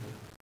of the apple.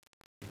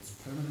 It's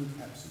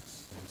permanent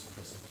absence that is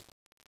present.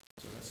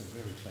 So that's a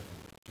very clever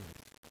way of doing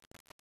it.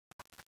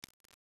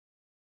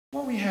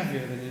 What we have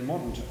here, then, in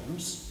modern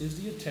terms,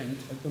 is the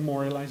attempt at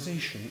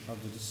memorialization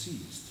of the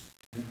deceased,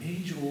 an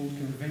age-old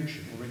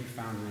convention already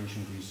found in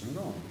ancient Greece and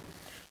Rome.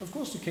 Of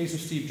course, the case of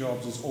Steve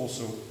Jobs is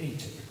also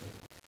atypical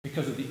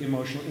because of the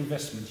emotional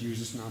investment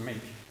users now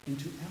make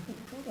into Apple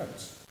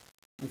products,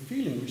 a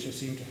feeling which they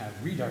seem to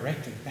have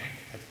redirected back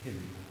at him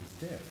at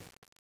his death.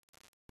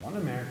 One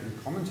American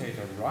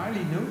commentator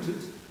wryly noted,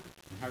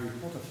 and Harry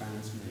Potter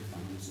fans may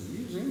find this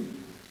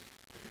amusing,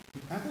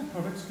 that Apple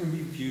products can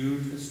be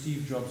viewed as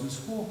Steve Jobs'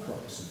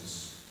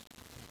 Horcruxes,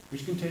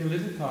 which contain a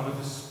little part of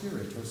his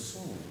spirit or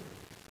soul.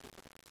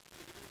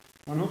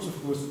 One notes,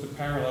 of course, that the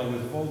parallel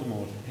with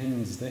Voldemort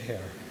ends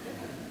there.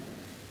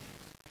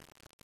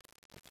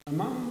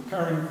 Among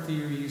current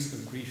theories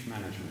of grief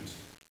management,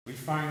 we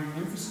find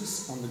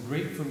emphasis on the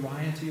great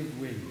variety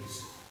of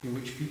ways in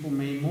which people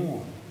may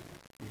mourn,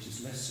 which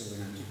is less so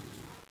in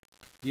antiquity.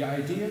 The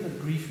idea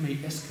that grief may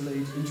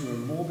escalate into a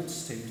morbid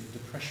state of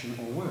depression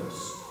or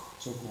worse,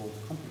 so-called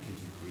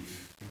complicated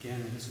grief.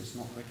 Again, this was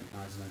not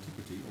recognized in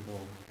antiquity,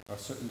 although there are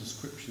certain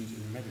descriptions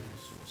in medical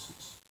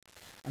sources.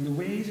 And the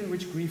ways in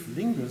which grief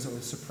lingers or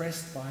is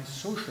suppressed by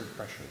social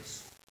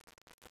pressures.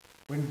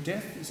 When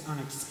death is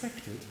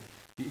unexpected,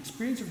 the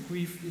experience of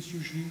grief is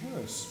usually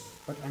worse,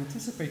 but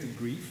anticipated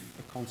grief,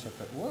 a concept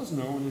that was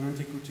known in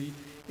antiquity,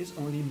 is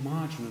only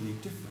marginally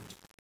different.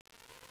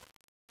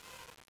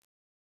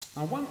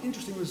 Now, one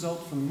interesting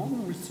result from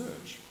modern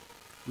research,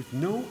 with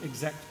no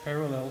exact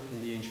parallel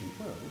in the ancient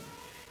world,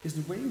 is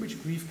the way in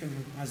which grief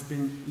has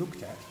been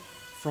looked at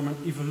from an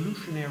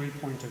evolutionary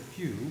point of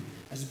view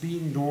as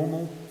being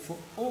normal for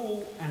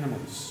all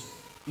animals,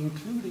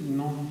 including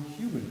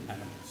non-human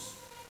animals,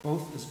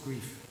 both as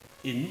grief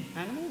in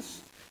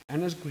animals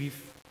and as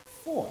grief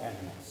for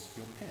animals,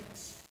 your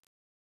pets.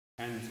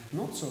 And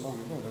not so long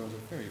ago, there was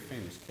a very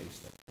famous case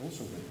that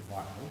also went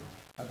viral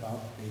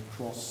about a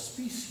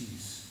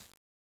cross-species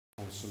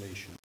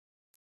consolation,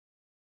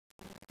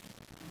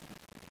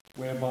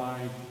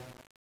 whereby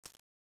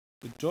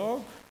the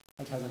dog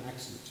had an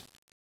accident,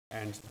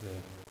 and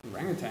the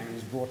orangutan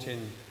was brought in,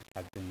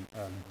 had been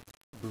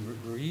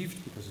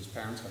bereaved because his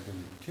parents had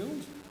been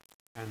killed,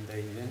 and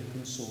they then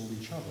consoled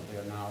each other. They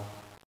are now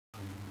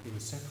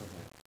inseparable.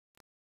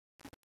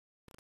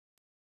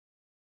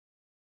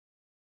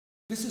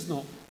 This is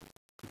not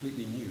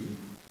completely new.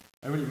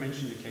 I already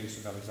mentioned the case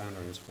of Alexander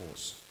and his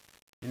horse.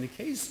 In the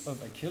case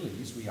of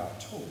Achilles, we are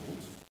told,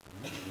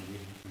 I'm not sure we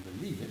can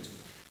believe it,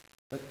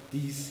 that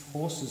these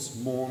horses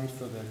mourned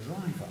for their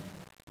driver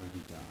when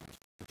he died,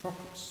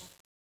 Patroclus.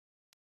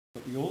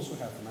 But we also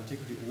have from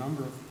antiquity a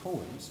number of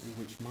poems in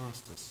which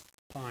masters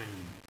pine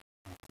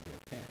after their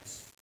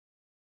pets.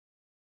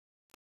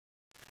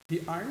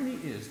 The irony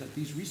is that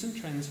these recent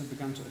trends have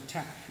begun to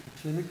attack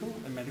the clinical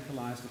and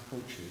medicalized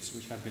approaches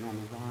which have been on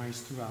the rise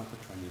throughout the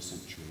 20th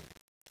century.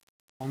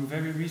 One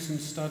very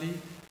recent study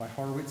by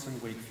Horowitz and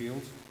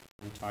Wakefield,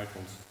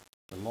 entitled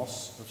The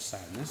Loss of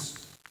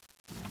Sadness,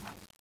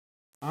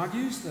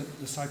 argues that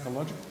the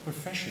psychological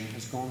profession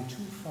has gone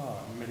too far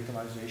in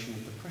medicalization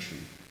of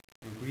depression,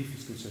 and grief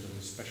is considered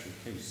a special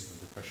case of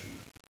depression.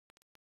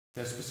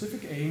 Their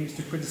specific aim is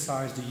to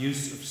criticize the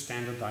use of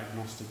standard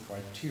diagnostic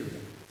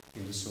criteria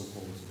in the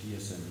so-called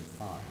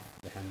DSM-5,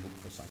 the Handbook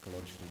for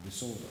Psychological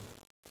Disorder,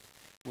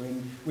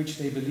 which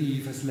they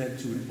believe has led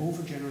to an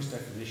overgenerous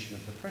definition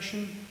of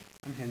depression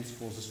and hence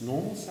causes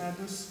normal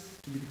sadness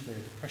to be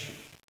declared depression,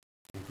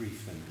 and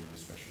grief then being a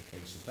special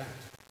case of that.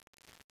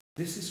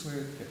 This is where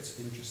it gets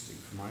interesting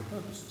for my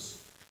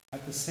purposes.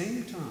 At the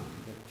same time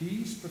that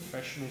these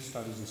professional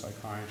studies in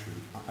psychiatry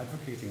are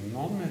advocating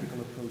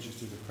non-medical approaches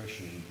to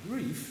depression and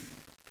grief,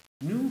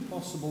 new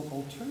possible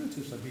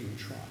alternatives are being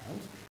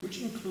trialled,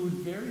 which include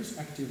various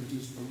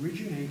activities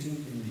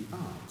originating in the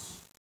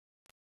arts.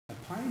 A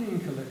pioneering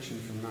collection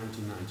from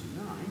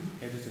 1999,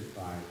 edited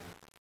by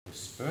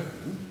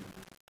Bertman,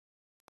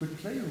 could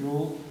play a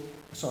role,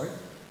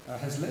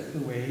 has led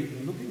the way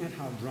in looking at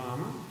how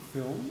drama,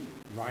 film,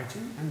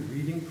 writing and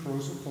reading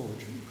prose or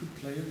poetry could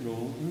play a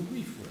role in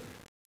grief work.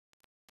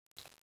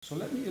 So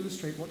let me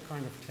illustrate what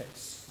kind of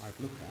texts I've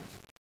looked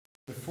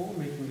at before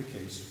making the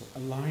case for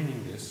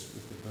aligning this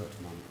with the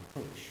Bertman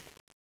approach.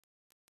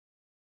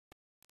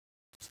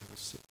 Let's have a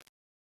sip.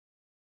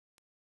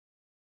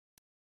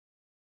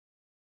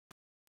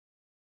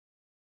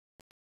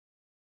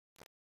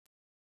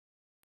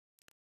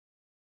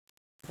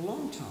 For a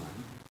long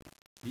time,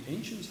 the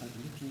ancients had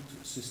little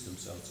to assist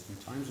themselves in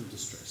times of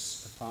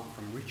distress, apart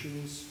from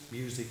rituals,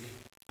 music,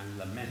 and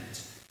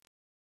lament.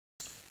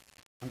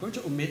 I'm going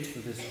to omit for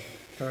this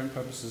current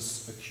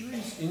purposes a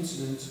curious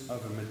incident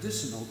of a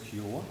medicinal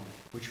cure,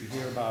 which we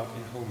hear about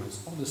in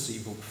Homer's Odyssey,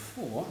 Book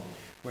 4,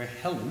 where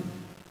Helen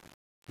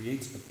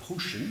creates a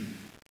potion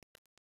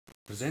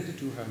presented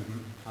to her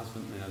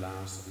husband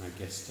Menelaus and her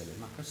guest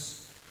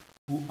Telemachus,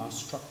 who are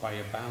struck by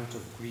a bout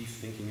of grief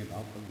thinking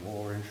about the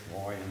war in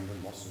Troy and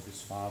the loss of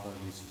his father.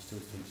 He still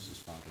thinks his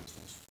father is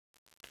lost.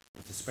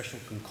 With a special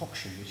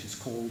concoction which is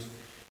called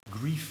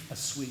grief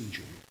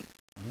assuaging,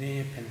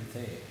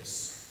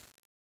 Nepenthes.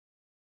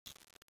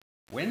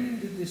 When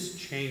did this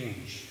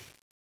change,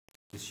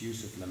 this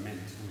use of lament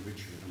and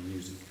ritual and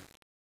music?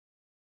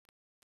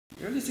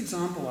 The earliest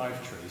example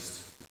I've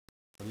traced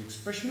for the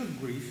expression of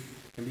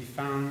grief can be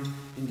found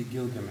in the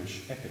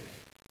Gilgamesh epic,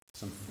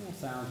 some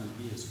 4,000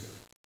 years ago,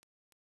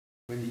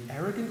 when the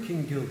arrogant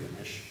king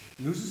Gilgamesh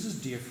loses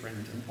his dear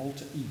friend and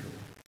alter ego,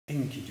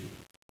 Enkidu.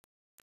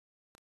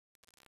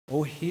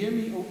 "O hear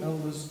me, O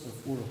elders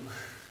of Uruk,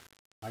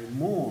 I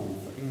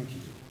mourn for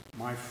Enkidu,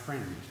 my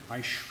friend.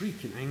 I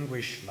shriek in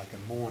anguish like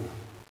a mourner.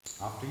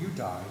 After you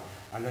die,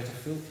 I let a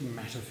filthy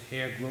mat of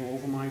hair grow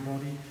over my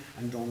body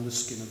and don the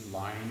skin of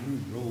lion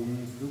and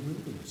roam the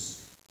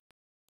wilderness."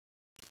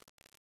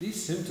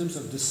 These symptoms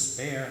of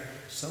despair,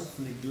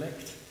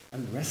 self-neglect,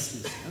 and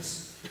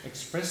restlessness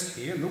expressed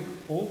here look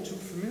all too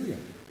familiar.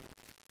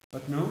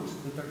 But note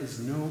that there is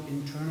no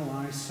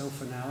internalized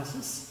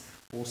self-analysis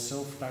or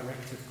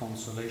self-directed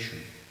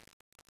consolation.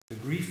 The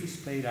grief is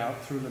played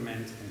out through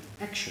lament and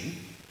action,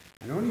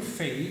 and only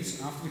fades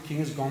after the king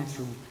has gone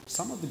through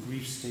some of the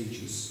grief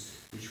stages,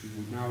 which we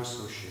would now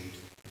associate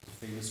with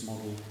the famous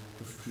model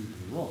of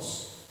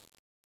Kübler-Ross.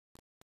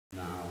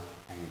 Now,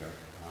 anger,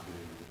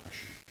 bargaining,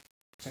 depression,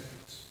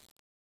 acceptance.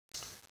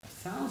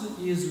 1,000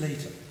 years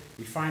later,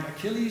 we find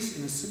Achilles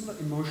in a similar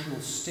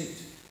emotional state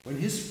when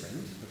his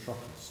friend,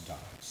 Patroclus,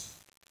 dies.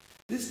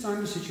 This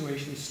time the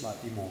situation is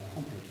slightly more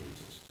complicated.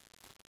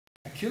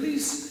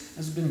 Achilles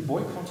has been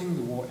boycotting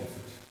the war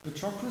effort.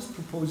 Patroclus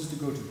proposes to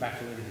go to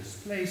battle in his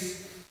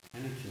place,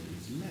 and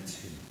Achilles lets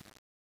him,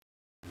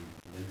 and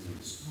lends him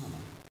his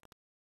armor.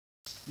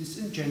 This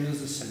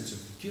engenders a sense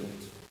of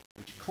guilt,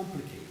 which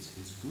complicates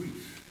his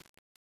grief.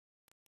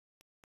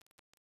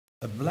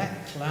 A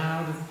black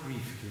cloud of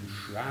grief came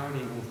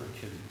shrouding over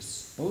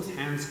Achilles, both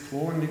hands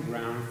clawing the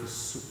ground for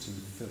soot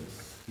and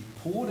filth. He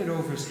poured it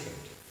over his head,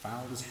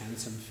 fouled his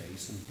handsome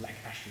face, and black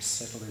ashes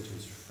settled into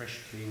his fresh,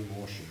 clean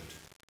war shirt.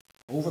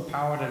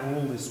 Overpowered at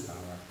all this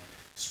power,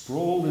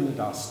 sprawled in the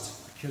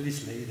dust,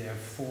 Achilles lay there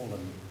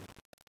fallen,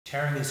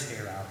 tearing his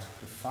hair out,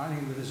 defiling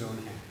it with his own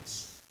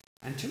hands.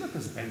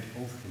 Antilochus bent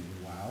over him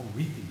a while,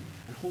 weeping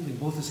and holding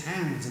both his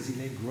hands as he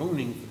lay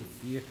groaning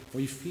for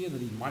he feared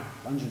that he might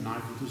plunge a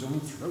knife into his own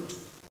throat.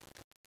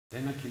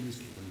 Then Achilles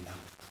gave a loud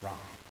cry.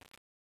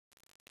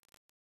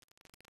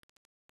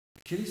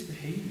 Achilles'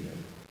 behavior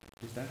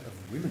is that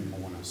of women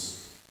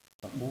mourners,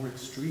 but more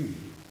extremely,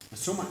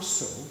 so much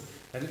so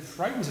that it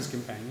frightens his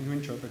companion, who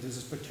interprets it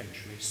as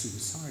potentially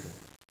suicidal.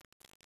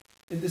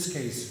 In this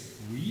case,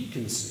 we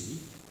can see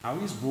how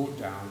he is brought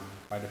down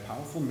by the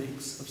powerful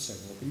mix of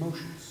several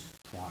emotions: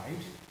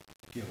 pride,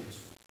 guilt,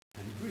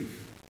 and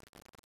grief.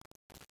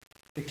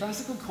 The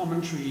classical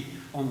commentary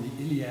on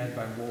the Iliad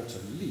by Walter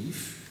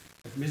Leaf,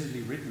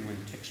 admittedly written when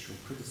textual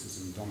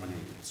criticism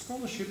dominated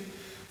scholarship,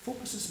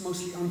 focuses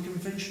mostly on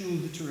conventional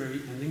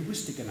literary and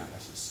linguistic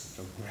analysis,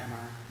 so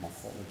grammar,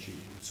 morphology,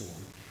 and so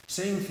on,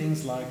 saying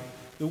things like,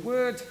 the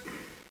word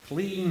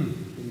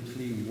clean in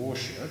clean war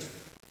shirt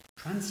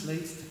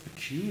translates the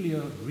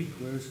peculiar Greek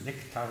word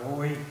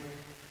nektaroi,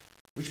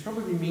 which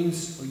probably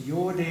means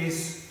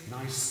oiodes,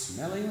 nice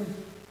smelling,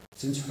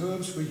 since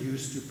herbs were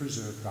used to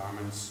preserve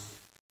garments, ...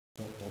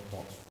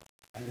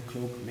 and the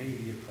cloak may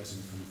be a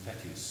present from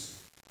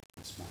Thetis,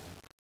 and smile.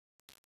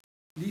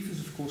 Leaf is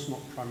of course not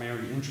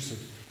primarily interested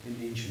in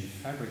ancient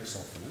fabric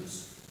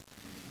softeners,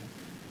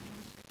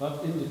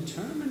 but in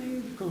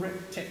determining the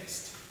correct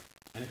text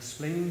and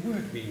explaining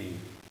word meaning,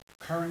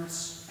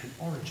 occurrence, and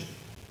origin.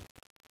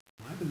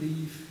 I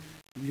believe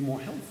it will be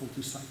more helpful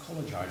to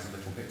psychologize a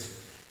little bit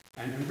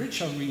and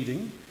enrich our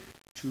reading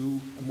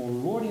to a more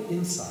rewarding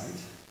insight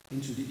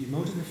into the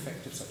emotive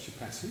effect of such a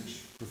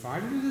passage,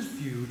 provided it is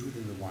viewed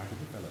within the wider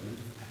development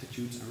of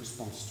attitudes and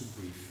responses to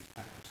grief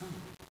at the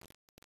time.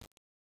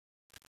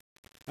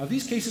 Now,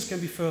 these cases can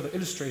be further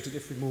illustrated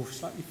if we move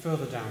slightly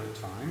further down in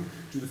time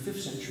to the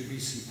 5th century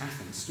BC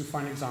Athens to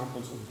find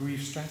examples of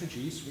grief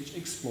strategies which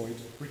exploit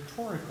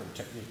rhetorical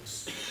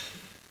techniques.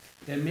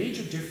 Their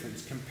major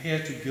difference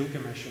compared to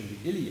Gilgamesh and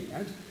the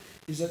Iliad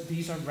is that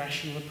these are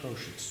rational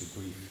approaches to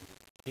grief,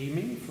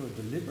 aiming for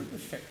a deliberate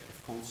effect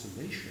of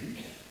consolation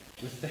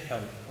with the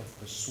help of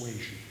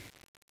persuasion.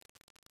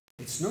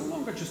 It's no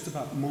longer just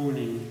about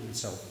mourning and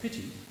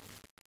self-pity,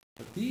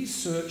 but these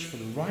search for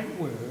the right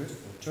word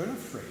or turn of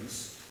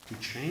phrase to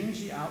change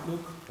the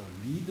outlook or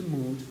lead the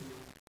mood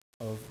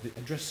of the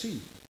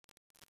addressee.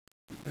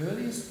 The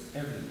earliest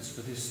evidence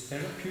for this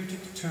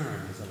therapeutic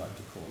turn, as I like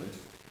to call it,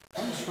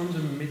 comes from the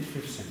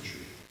mid-5th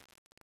century.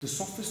 The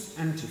sophist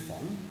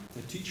Antiphon,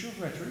 a teacher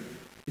of rhetoric,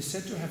 is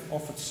said to have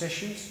offered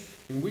sessions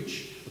in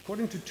which,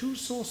 according to two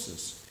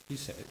sources, he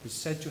is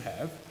said to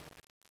have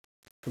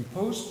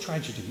composed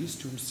tragedies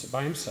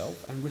by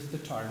himself and with the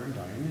tyrant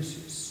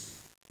Dionysius.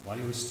 While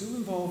he was still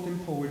involved in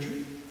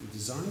poetry, he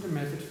designed a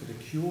method for the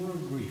cure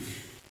of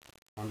grief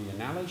on the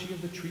analogy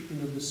of the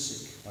treatment of the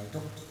sick by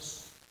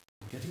doctors.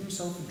 Getting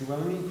himself a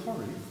dwelling in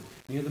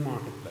Corinth, near the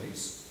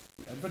marketplace,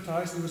 he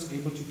advertised he was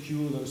able to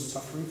cure those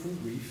suffering from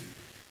grief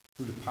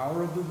through the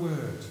power of the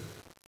word,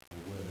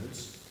 or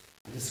words,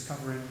 and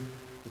discovering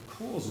the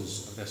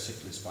causes of their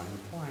sickness by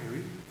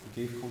inquiry,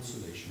 he gave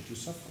consolation to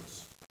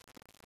sufferers.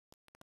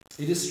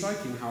 It is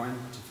striking how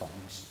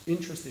Antiphon's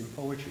interest in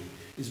poetry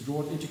is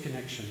brought into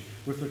connection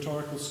with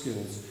rhetorical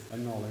skills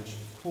and knowledge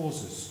of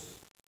causes.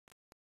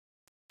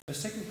 A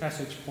second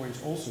passage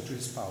points also to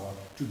his power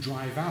to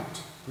drive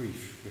out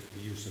grief with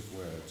the use of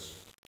words.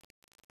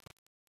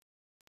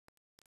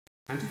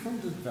 Antiphon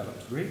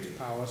developed great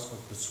powers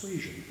of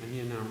persuasion, and he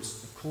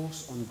announced a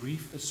course on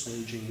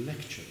grief-assuaging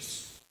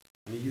lectures.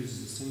 And he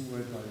uses the same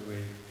word, by the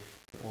way,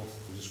 the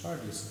author to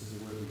describe this as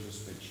the word we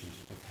just mentioned,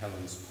 of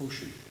Helen's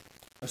potion,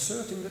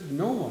 asserting that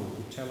no one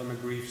would tell him a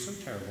grief so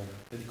terrible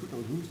that he could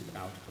not root it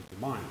out of the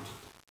mind.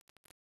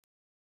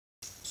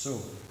 So,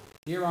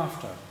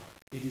 hereafter,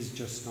 it is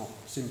just not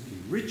simply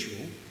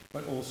ritual,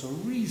 but also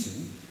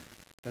reason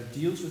that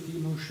deals with the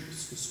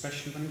emotions,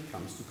 especially when it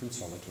comes to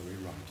consolatory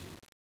writing.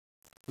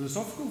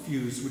 Philosophical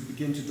views would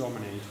begin to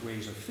dominate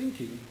ways of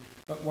thinking,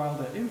 but while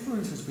their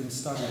influence has been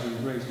studied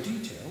in great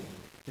detail,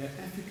 their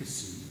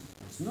efficacy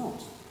was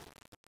not.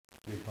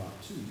 In part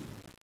 2,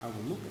 I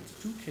will look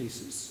at two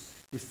cases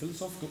with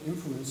philosophical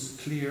influence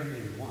clear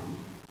in one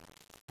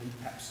and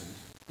absent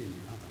in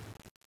the other.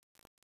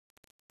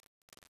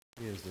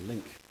 Here's the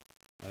link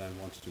that I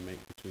wanted to make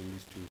between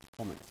these two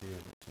comments here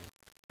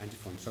that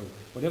Antiphon. So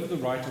whatever the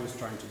writer was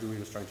trying to do, he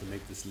was trying to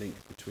make this link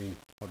between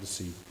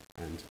Odyssey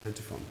and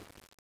Antiphon.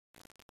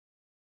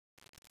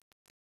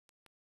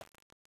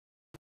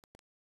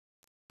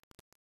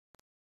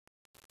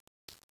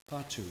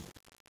 Part 2.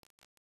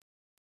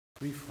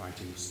 Grief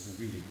writings and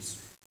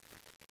readings.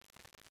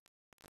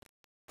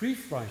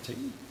 Grief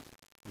writing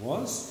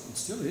was, and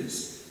still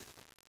is,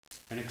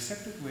 an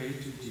accepted way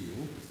to deal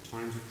with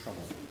times of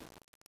trouble.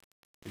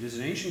 It is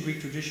an ancient Greek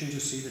tradition to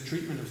see the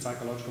treatment of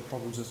psychological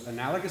problems as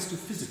analogous to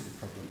physical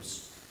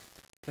problems.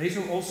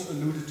 Plato also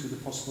alluded to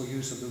the possible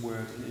use of the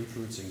word in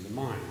influencing the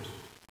mind.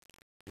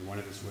 In one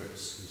of his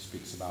works, he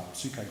speaks about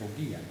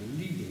psychagogia, the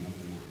leading of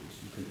the mind.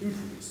 You can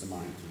influence the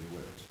mind through the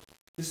word.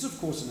 This is,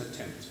 of course, an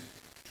attempt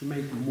to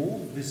make more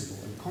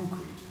visible and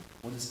concrete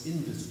what is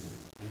invisible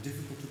and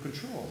difficult to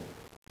control.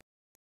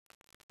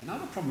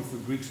 Another problem for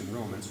Greeks and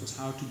Romans was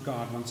how to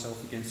guard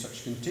oneself against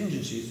such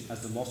contingencies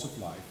as the loss of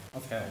life,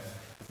 of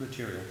health, of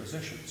material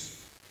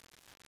possessions.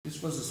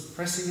 This was as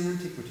pressing in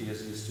antiquity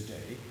as it is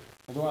today,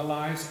 although our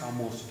lives are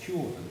more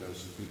secure than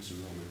those of Greeks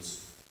and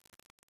Romans.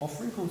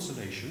 Offering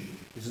consolation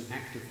is an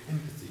act of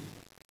empathy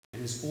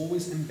and is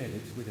always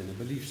embedded within a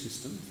belief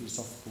system,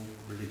 philosophical,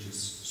 religious,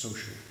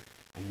 social,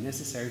 and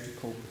necessary to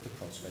cope with the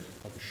prospect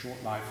of a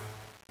short life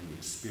and the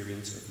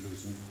experience of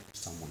losing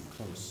someone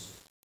close.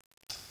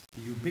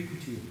 The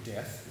ubiquity of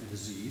death and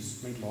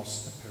disease made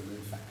loss a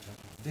permanent factor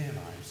of their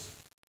lives.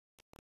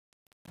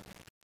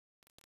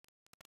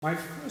 My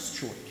first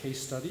short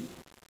case study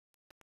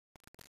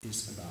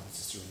is about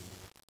Cicero.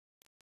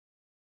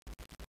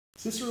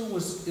 Cicero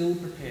was ill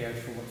prepared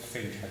for what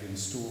fate had in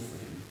store for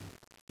him.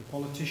 The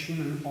politician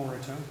and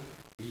orator,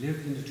 he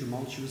lived in the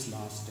tumultuous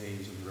last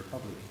days of the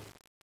Republic.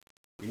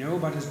 We know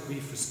about his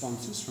brief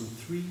responses from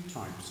 3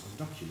 types of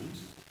document,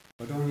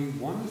 but only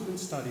one has been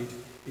studied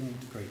in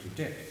greater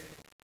depth.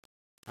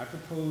 I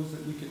propose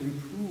that we can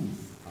improve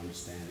our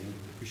understanding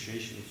and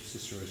appreciation of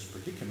Cicero's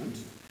predicament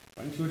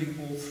by including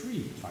all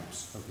 3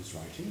 types of his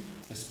writing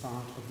as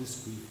part of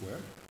this brief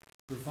work,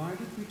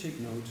 provided we take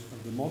note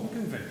of the modern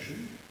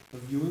convention of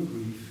viewing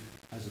grief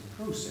as a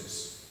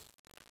process.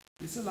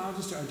 This allows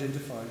us to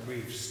identify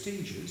grief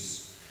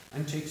stages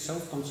and take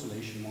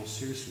self-consolation more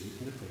seriously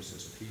in the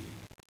process of healing.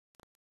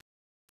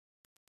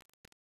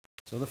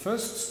 So the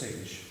first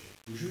stage,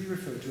 usually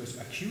referred to as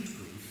acute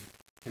grief,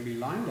 can be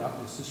lined up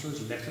in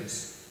Cicero's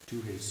letters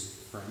to his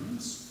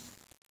friends,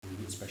 and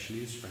especially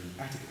his friend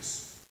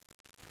Atticus.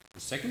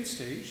 The second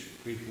stage,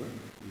 grief work,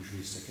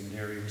 usually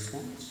secondary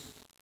response,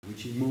 in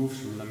which he moves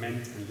from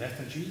lament and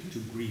lethargy to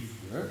grief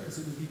work, as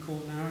it would be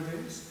called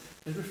nowadays,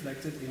 is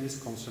reflected in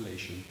his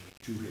consolation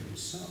to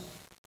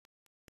himself,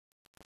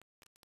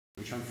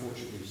 which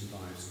unfortunately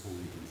survives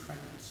only in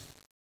fragments.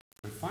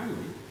 And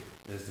finally,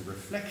 there's the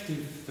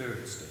reflective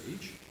third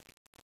stage,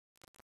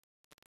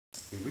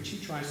 in which he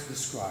tries to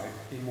describe,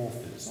 in more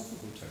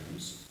philosophical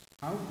terms,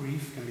 how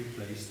grief can be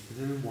placed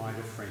within a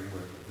wider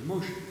framework of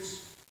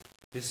emotions.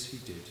 This he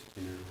did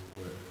in a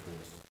work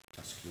called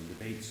Tusculan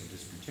Debates or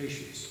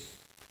Disputations.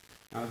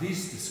 Now,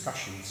 these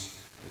discussions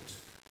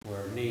that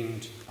were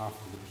named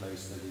after the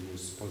place that it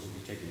was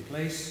supposedly taking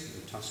place,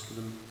 the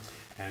Tusculum,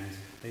 and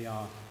they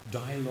are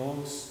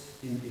dialogues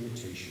in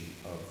imitation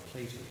of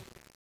Plato.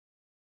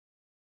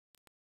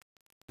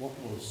 What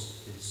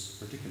was his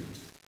predicament?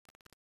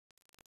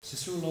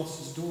 Cicero lost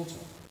his daughter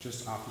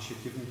just after she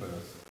had given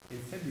birth in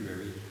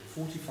February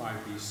 45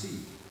 BC.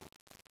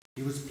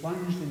 He was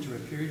plunged into a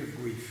period of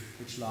grief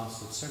which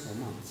lasted several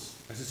months,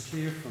 as is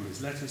clear from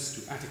his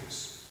letters to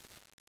Atticus.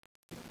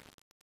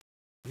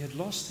 He had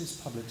lost his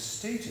public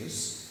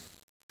status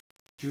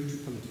due to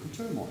political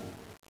turmoil,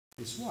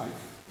 his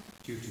wife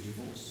due to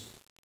divorce,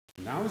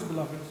 and now his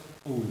beloved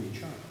only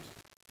child.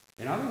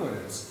 In other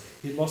words,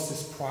 he had lost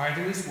his pride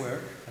in his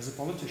work as a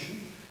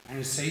politician and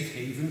his safe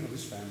haven of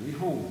his family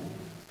home.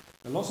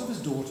 The loss of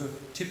his daughter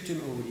tipped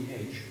him over the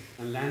edge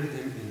and landed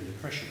him in a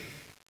depression.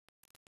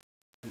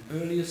 An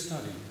earlier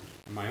study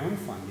and my own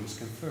findings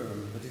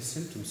confirm that his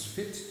symptoms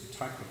fit the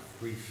type of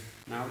grief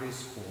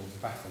nowadays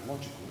called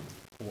pathological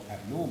or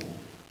abnormal.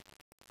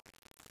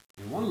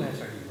 In one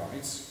letter he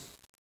writes,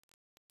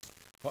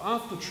 "For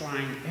after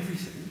trying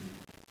everything,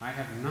 I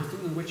have nothing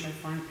in which I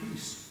find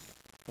peace.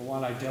 For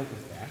while I dealt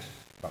with that,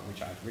 about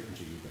which I have written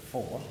to you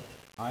before,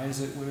 I,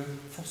 as it were,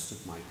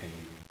 fostered my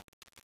pain.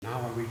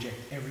 Now I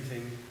reject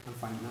everything and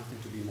find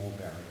nothing to be more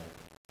bearable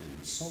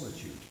than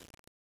solitude."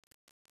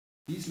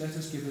 These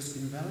letters give us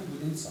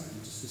invaluable insight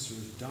into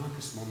Cicero's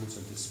darkest moments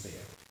of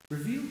despair,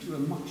 revealed to a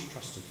much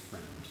trusted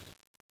friend.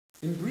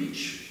 In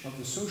breach of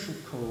the social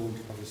code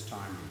of his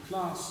time and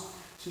class,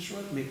 Cicero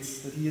admits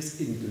that he is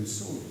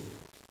inconsolable,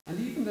 and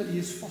even that he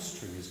is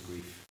fostering his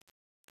grief.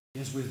 He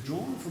has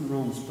withdrawn from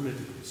Rome's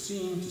political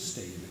scene to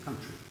stay in the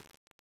country.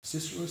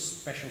 Cicero's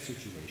special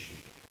situation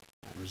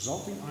and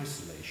resulting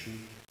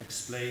isolation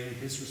explain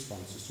his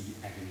responses to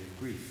the agony of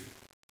grief.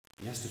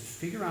 He has to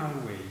figure out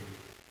a way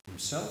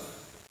himself,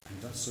 and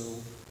does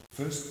so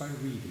first by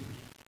reading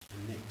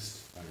and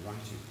next by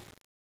writing.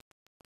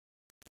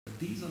 But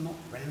these are not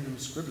random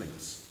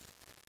scribblings.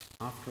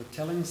 After a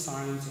telling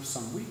silence of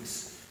some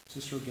weeks,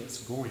 Cicero gets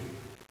going,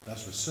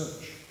 does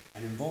research,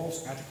 and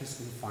involves Atticus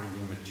in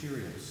finding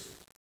materials.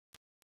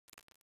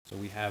 So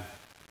we have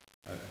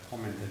a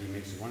comment that he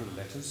makes in one of the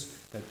letters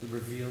that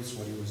reveals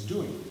what he was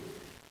doing.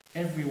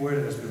 Every word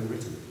that has been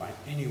written by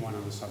anyone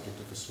on the subject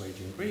of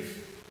assuaging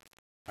grief,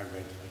 I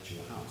read at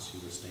your house. You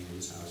were staying in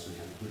this house and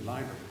you had a good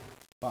library.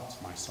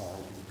 But my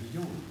sorrow is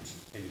beyond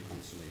any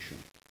consolation.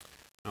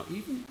 Now,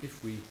 even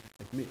if we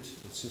admit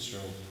that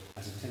Cicero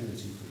has a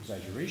tendency for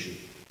exaggeration,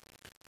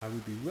 I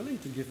would be willing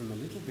to give him a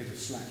little bit of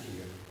slack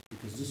here,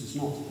 because this is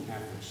not an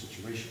average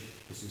situation.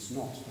 This is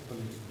not a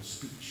political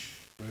speech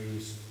where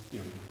he's,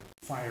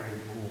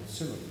 firing on all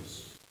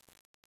cylinders.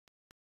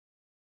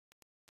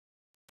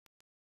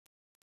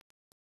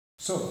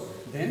 So,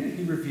 then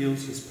he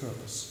reveals his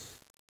purpose.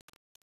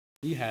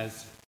 He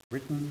has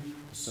written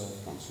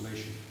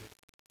self-consolation.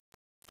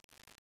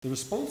 The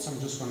response I'm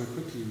just going to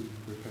quickly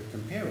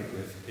compare it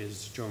with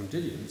is Joan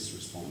Didion's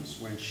response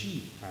when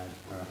she had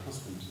her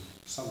husband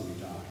suddenly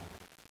die.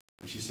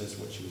 And she says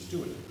what she was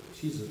doing.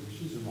 She's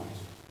a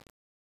writer.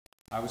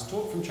 "I was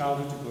taught from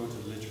childhood to go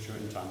to literature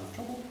in time of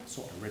trouble,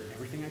 so I read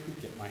everything I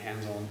could get my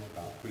hands on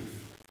about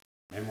grief.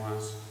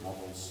 Memoirs,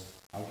 novels,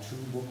 how-to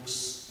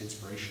books,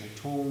 inspirational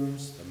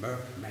tomes, the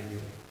Merck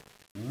manual.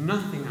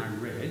 Nothing I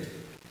read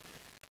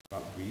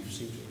about grief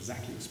seemed to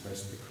exactly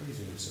express the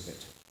craziness of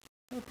it."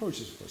 Her approach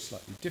is, of course,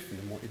 slightly different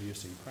and more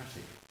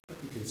idiosyncratic,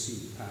 but you can see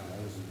the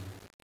parallelism.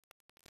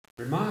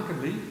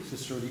 Remarkably,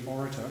 Cicero the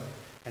orator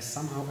has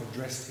somehow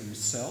addressed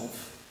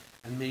himself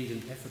and made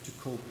an effort to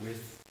cope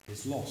with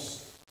his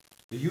loss.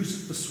 The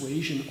use of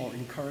persuasion or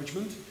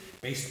encouragement,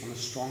 based on a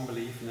strong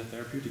belief in the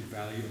therapeutic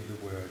value of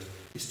the word,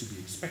 is to be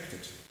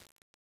expected.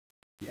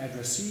 The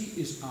addressee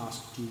is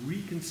asked to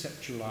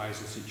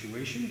reconceptualize a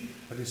situation,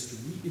 that is, to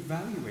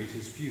re-evaluate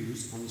his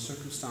views on the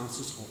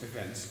circumstances or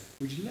events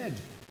which led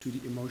to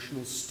the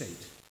emotional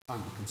state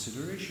under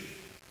consideration.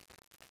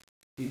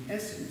 In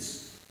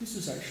essence, this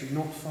is actually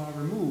not far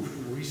removed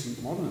from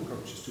recent modern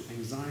approaches to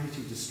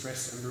anxiety,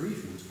 distress, and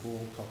bereavement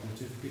called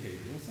cognitive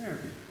behavioral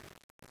therapy.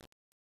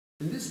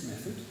 In this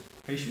method,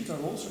 patients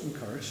are also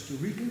encouraged to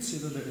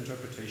reconsider their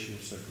interpretation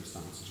of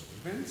circumstances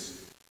or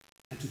events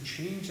and to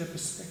change their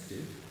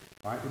perspective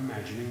by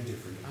imagining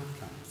different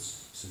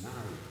outcomes,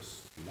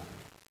 scenarios, if you like,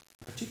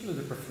 in particular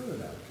the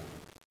preferred outcome.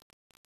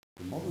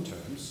 In modern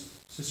terms,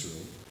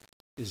 Cicero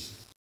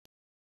is,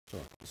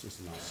 sorry, this is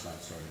the last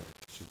slide, sorry,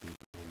 that should be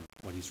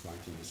what he's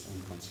writing, his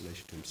own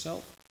consolation to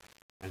himself,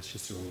 and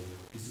Cicero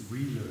is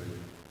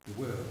relearning the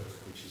world,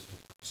 which is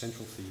the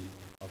central theme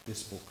of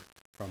this book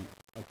from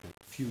a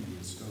few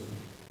years ago.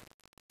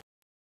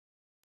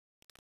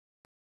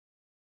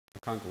 I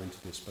can't go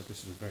into this, but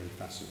this is a very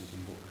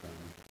fascinating book.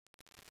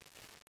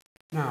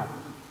 Now,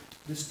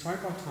 this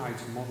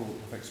tripartite model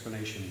of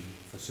explanation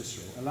for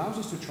Cicero allows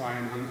us to try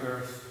and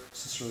unearth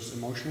Cicero's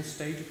emotional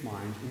state of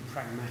mind in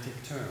pragmatic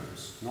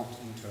terms, not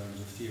in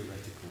terms of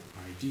theoretical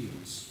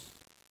ideals.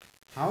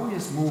 How he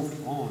has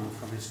moved on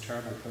from his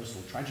terrible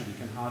personal tragedy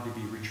can hardly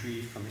be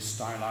retrieved from his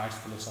stylized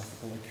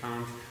philosophical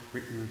account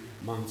written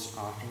months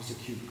after his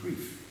acute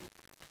grief.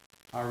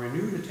 Our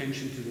renewed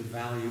attention to the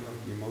value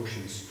of the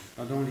emotions,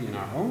 not only in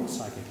our own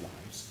psychic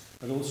lives,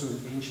 but also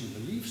in ancient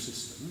belief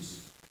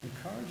systems,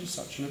 encourages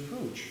such an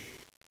approach.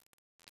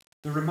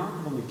 The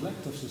remarkable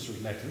neglect of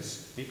Cicero's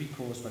letters may be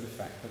caused by the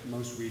fact that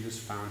most readers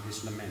found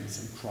his laments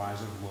and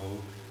cries of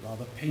woe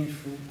rather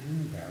painful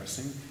and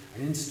embarrassing,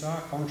 and in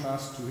stark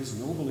contrast to his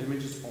noble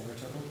image as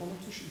orator or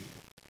politician.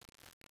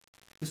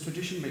 This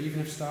tradition may even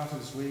have started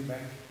its way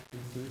back in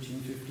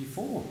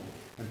 1354,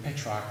 when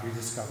Petrarch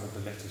rediscovered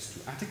the letters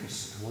to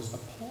Atticus and was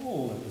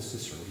appalled at the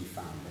Cicero he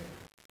found there.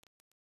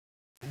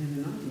 And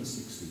in the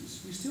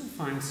 1960s, we still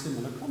find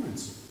similar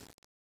comments.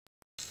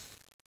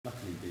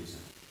 Luckily, these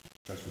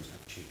judgments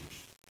have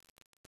changed.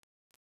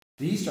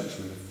 These judgments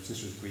of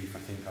Cicero's grief, I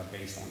think, are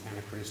based on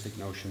anachronistic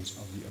notions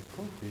of the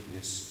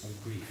appropriateness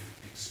of grief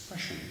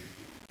expression.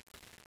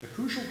 The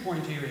crucial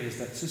point here is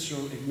that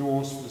Cicero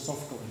ignores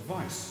philosophical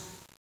advice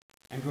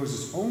and goes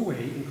his own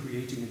way in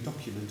creating a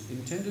document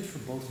intended for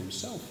both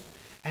himself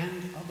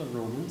and other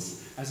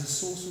Romans as a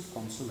source of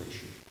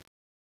consolation.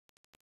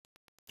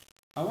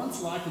 I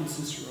once likened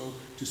Cicero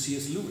to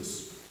C.S.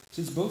 Lewis,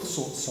 since both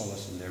sought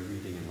solace in their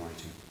reading and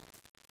writing.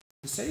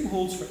 The same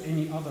holds for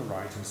any other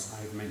writers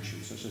I have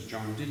mentioned, such as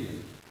John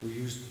Didion, who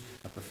used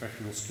a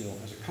professional skill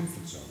as a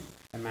comfort zone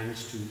and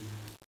managed to,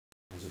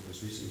 as it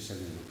was recently said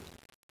in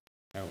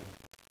the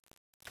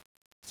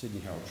Sydney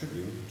Herald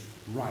Tribune,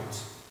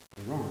 right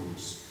the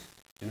wrongs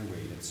in a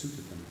way that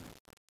suited them.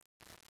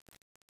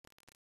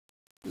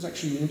 There's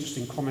actually an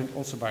interesting comment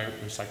also by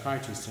a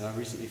psychiatrist that I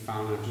recently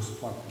found, and I've just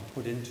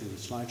put into the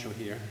slideshow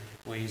here,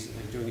 where he's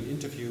doing an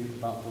interview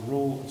about the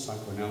role of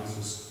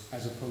psychoanalysis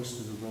as opposed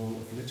to the role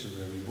of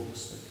literary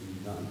books that can be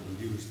done and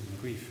used in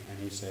grief. And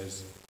he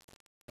says,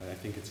 I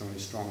think it's only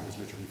strong as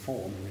literary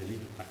form, really.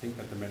 I think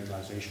that the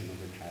medicalization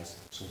of it has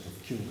sort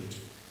of killed it.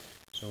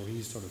 So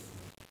he's sort of,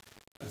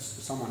 as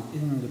someone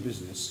in the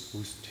business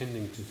who's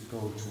tending to go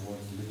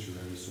towards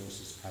literary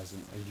sources as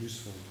a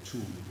useful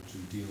tool to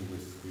deal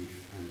with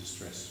grief and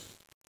distress.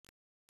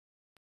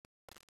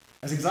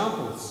 As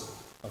examples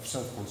of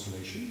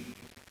self-consolation,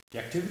 the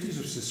activities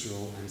of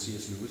Cicero and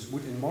C.S. Lewis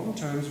would in modern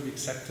terms be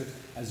accepted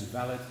as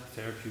valid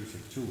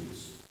therapeutic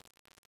tools.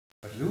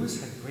 But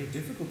Lewis had great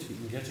difficulty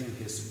in getting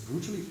his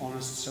brutally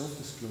honest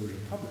self-disclosure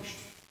published,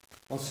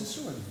 while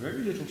Cicero had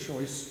very little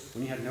choice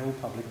when he had no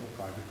public or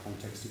private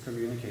context to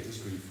communicate his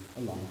grief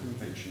along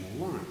conventional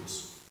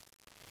lines.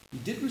 He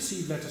did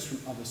receive letters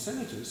from other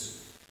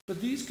senators,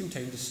 but these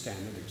contained the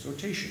standard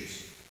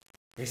exhortations,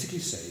 basically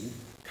saying,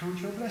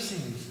 count your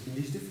blessings in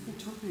these difficult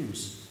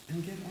times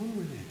and get on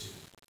with it.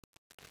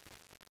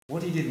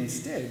 What he did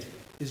instead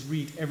is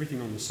read everything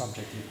on the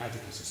subject in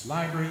Atticus's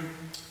library,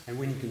 and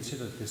when he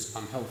considered this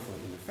unhelpful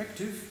and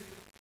ineffective,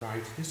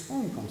 write his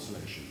own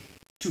consolation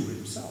to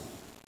himself.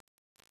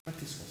 But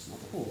this was not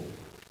all.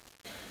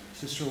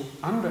 Cicero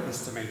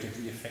underestimated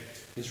the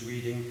effect his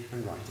reading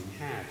and writing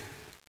had.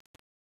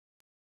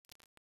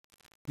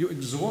 You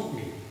exhort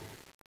me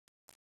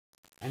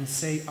and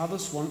say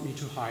others want me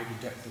to hide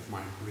the depth of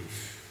my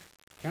grief.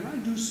 Can I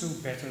do so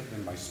better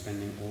than by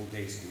spending all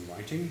days in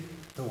writing,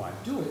 though I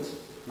do it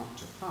not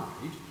to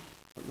hide,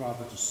 but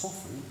rather to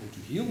soften and to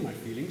heal my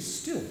feelings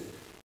still?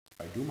 If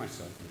I do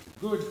myself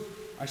little good,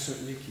 I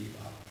certainly keep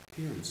up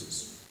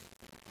appearances.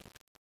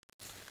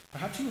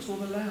 Perhaps he was not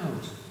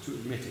allowed to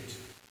admit it,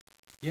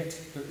 yet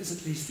there is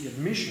at least the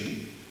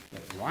admission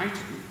that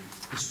writing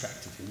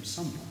distracted him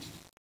somewhat.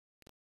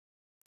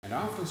 And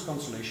after his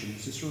consolation,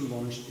 Cicero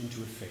launched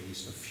into a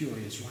phase of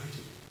furious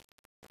writing,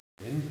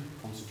 then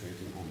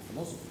concentrating on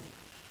philosophy.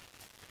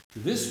 To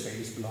this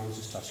phase belongs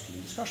his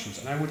Tusculan discussions,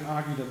 and I would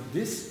argue that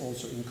this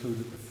also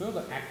included a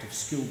further act of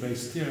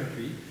skill-based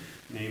therapy,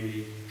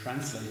 namely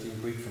translating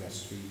Greek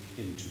philosophy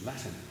into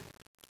Latin,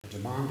 a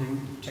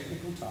demanding and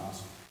technical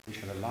task which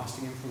had a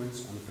lasting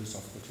influence on the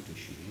philosophical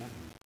tradition in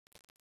Latin.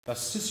 Thus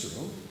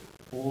Cicero,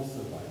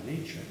 author by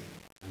nature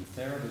and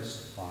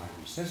therapist by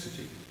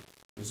necessity,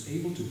 was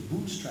able to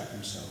bootstrap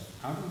himself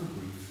out of the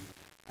grief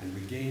and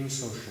regain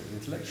social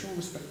and intellectual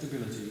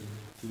respectability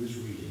through his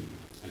reading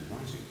and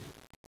writing.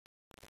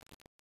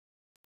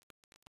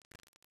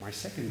 My My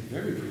second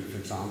very brief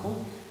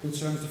example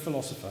concerns the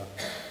philosopher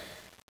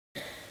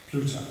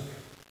Plutarch.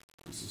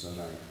 This is as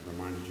I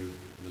reminded you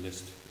in the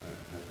list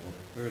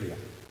earlier.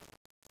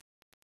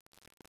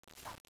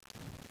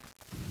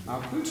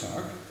 Now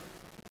Plutarch,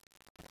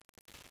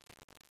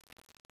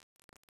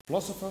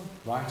 philosopher,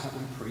 writer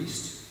and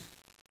priest,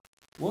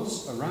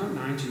 was around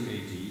 90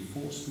 AD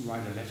forced to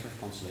write a letter of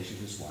consolation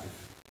to his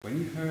wife when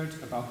he heard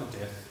about the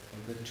death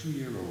of their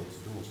 2-year-old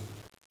daughter.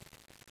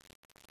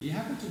 He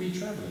happened to be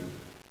travelling,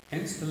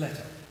 hence the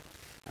letter,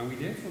 and we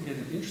therefore get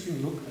an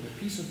interesting look at a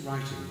piece of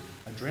writing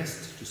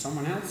addressed to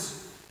someone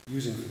else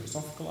using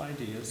philosophical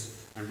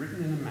ideas and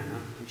written in a manner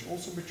which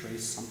also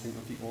betrays something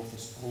of the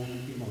author's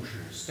own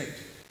emotional state.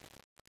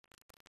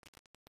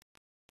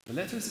 The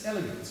letter is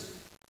elegant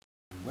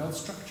and well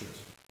structured,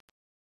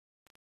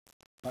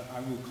 but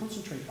I will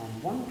concentrate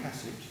on one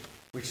passage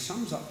which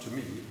sums up to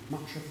me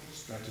much of the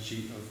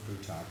strategy of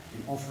Plutarch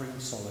in offering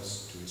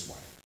solace to his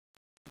wife.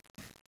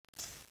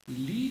 He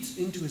leads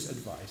into his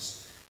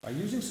advice by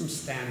using some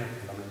standard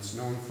elements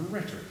known from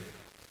rhetoric.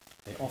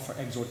 They offer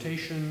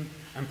exhortation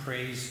and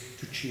praise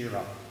to cheer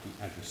up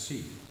the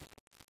addressee.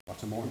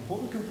 But a more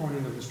important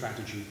component of the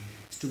strategy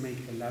is to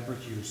make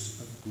elaborate use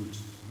of good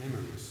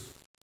memories.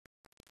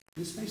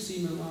 This may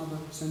seem a rather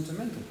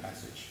sentimental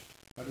passage,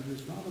 but it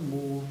is rather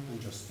more than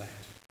just that.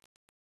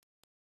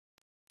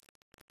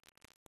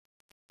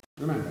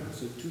 Remember,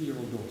 it's a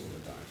 2-year-old daughter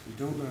that died. We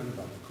don't learn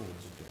about the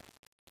cause of death.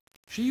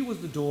 She was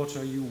the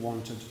daughter you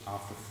wanted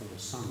after 4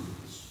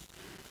 sons.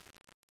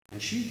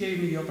 And she gave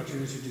me the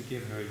opportunity to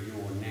give her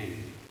your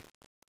name.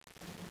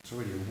 It's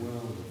already a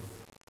world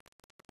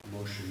of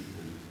emotion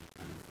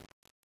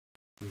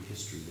and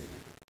history there.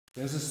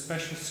 There's a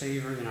special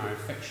savour in our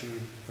affection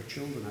for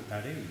children at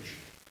that age.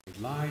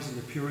 It lies in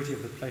the purity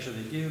of the pleasure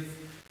they give,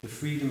 the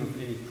freedom of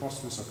any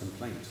crossness or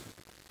complaint.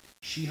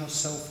 She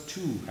herself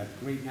too had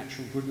great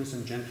natural goodness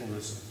and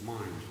gentleness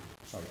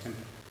of temper.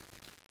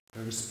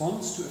 Her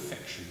response to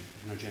affection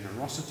and her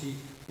generosity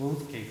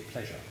both gave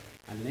pleasure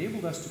and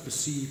enabled us to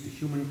perceive the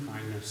human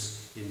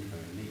kindness in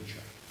her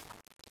nature.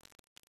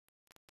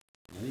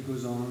 And then he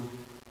goes on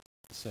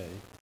to say,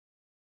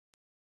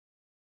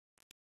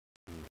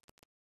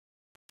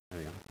 there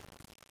we go.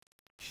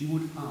 She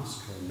would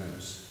ask her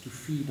nurse to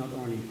feed not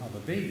only other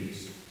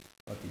babies,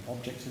 but the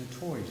objects and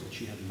toys that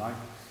she had liked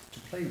to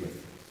play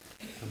with,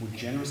 and would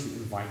generously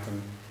invite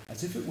them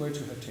as if it were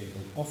to her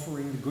table,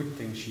 offering the good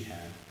things she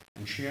had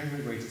and sharing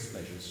her greatest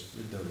pleasures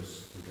with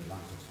those who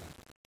delighted her.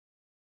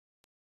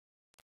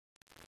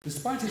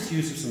 Despite his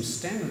use of some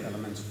standard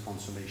elements of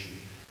consolation,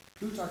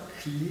 Plutarch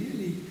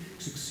clearly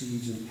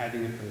succeeds in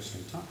adding a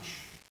personal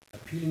touch,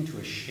 appealing to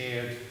a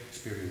shared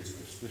experience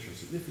of special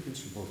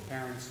significance for both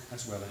parents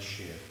as well as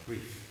shared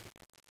grief.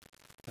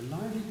 The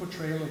lively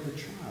portrayal of the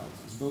child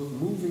is both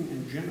moving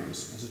and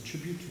generous as a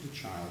tribute to the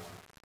child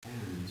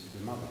and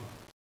the mother.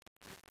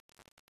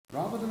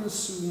 Rather than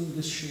assume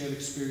this shared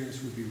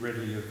experience would be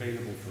readily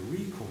available for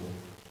recall,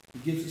 he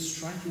gives a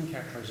striking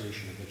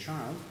characterization of the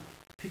child,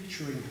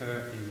 picturing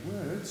her in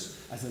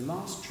words as a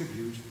last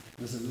tribute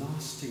and as a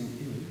lasting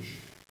image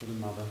for the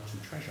mother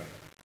to treasure.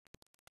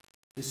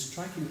 This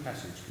striking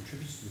passage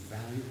contributes to the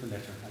value of the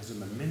letter as a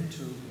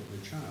memento of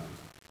the child,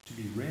 to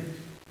be read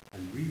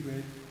and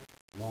reread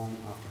long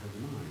after her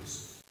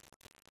demise.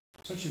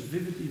 Such a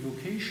vivid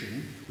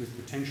evocation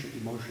with potential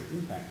emotional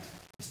impact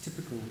is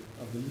typical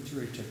of the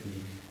literary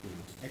technique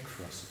called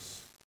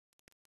ekphrasis.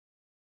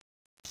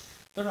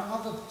 There are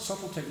other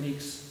subtle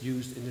techniques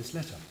used in this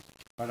letter,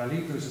 but I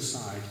leave those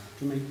aside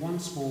to make one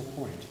small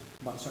point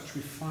about such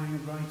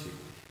refined writing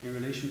in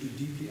relation to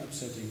deeply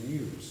upsetting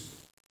news.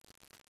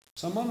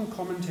 Some modern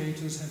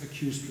commentators have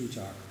accused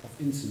Plutarch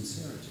of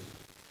insincerity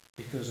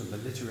because of the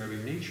literary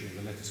nature of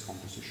the letter's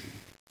composition.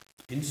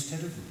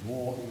 Instead of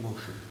raw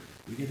emotion,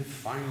 we get a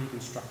finely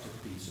constructed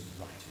piece of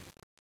writing.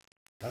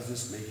 Does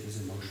this make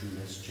his emotion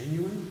less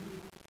genuine?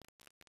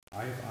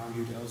 I have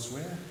argued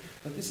elsewhere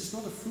that this is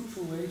not a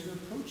fruitful way to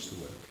approach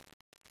the work.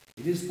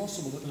 It is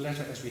possible that the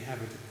letter as we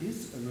have it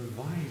is a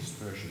revised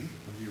version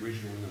of the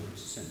original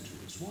notes sent to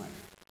his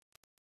wife.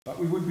 But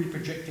we would be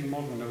projecting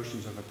modern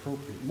notions of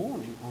appropriate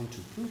mourning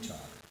onto Plutarch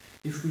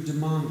if we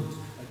demanded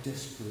a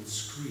desperate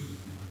scream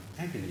of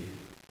agony.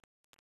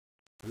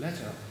 The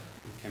letter,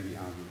 it can be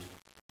argued,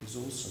 is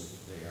also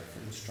there for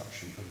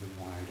instruction of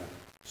the wider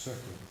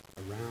circle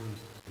around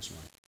his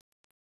wife.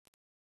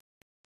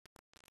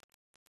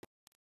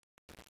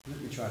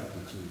 Let me try to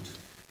conclude.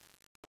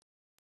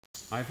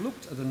 I've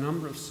looked at a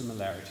number of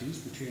similarities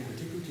between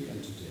antiquity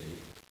and today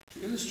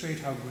to illustrate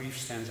how grief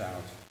stands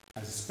out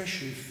as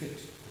especially fit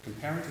a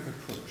comparative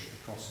approach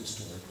across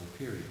historical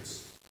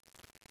periods.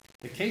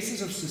 The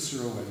cases of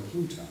Cicero and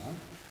Plutarch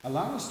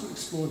allow us to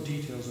explore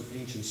details of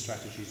ancient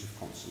strategies of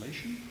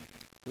consolation,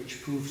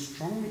 which prove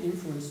strongly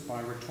influenced by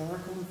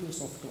rhetorical and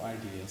philosophical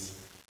ideas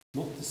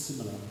not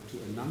dissimilar to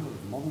a number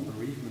of modern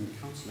bereavement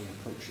counselling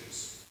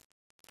approaches.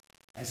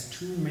 As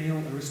two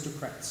male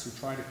aristocrats who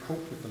try to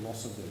cope with the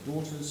loss of their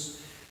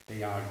daughters,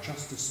 they are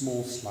just a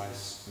small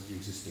slice of the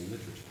existing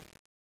literature.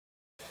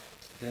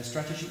 Their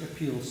strategy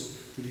appeals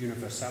to the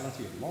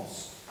universality of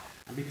loss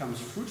and becomes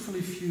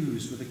fruitfully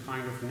fused with a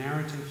kind of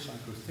narrative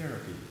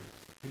psychotherapy,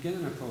 again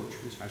an approach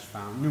which has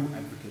found new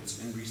advocates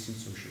in recent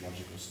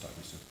sociological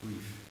studies of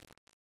grief.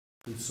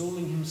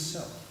 Consoling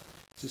himself,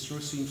 Cicero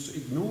seems to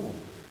ignore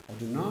or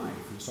deny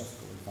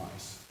philosophical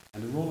advice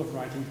and the role of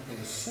writing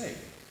per se,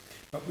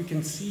 but we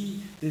can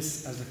see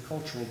this as a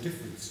cultural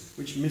difference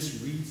which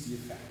misreads the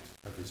effect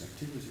of his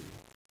activity.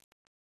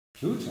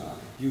 Plutarch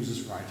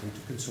uses writing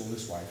to console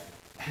his wife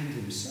and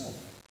himself.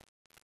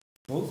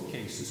 Both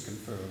cases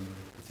confirm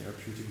the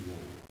therapeutic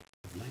role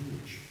of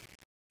language.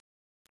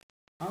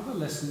 Are there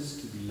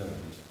lessons to be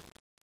learned?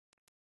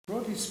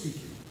 Broadly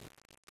speaking,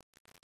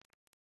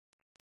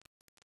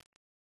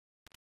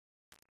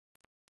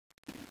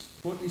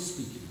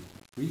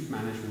 grief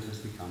management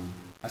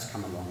has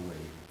come a long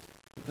way,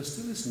 but there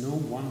still is no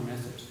one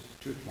method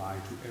to apply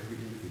to every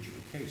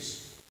individual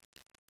case.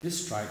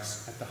 This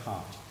strikes at the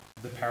heart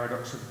of the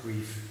paradox of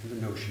grief and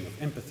the notion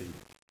of empathy.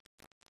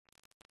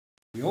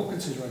 We all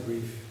consider our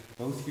grief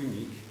both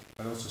unique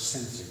but also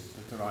sensing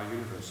that there are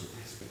universal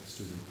aspects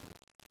to them.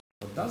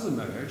 What does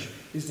emerge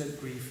is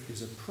that grief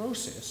is a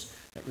process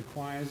that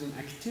requires an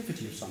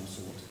activity of some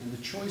sort, and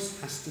the choice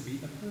has to be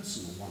a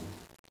personal one.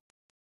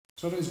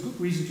 So there is good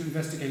reason to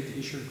investigate the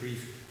issue of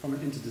grief from an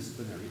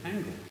interdisciplinary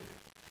angle.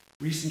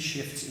 Recent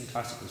shifts in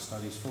classical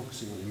studies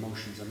focusing on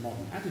emotions and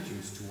modern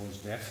attitudes towards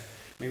death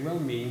may well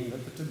mean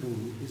that the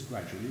taboo is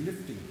gradually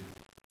lifting.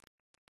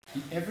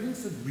 The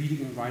evidence that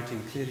reading and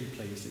writing clearly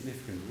play a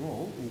significant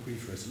role in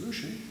grief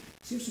resolution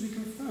seems to be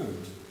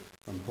confirmed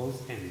from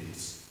both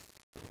ends.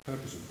 For the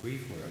purpose of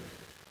grief work,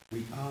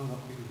 we are what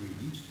we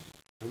read,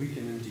 and we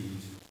can indeed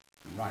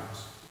right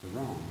the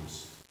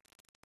wrongs.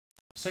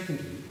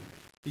 Secondly,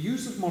 the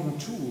use of modern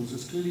tools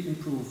has clearly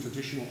improved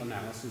traditional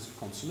analysis of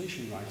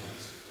consolation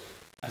writings.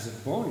 As a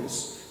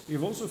bonus, we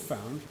have also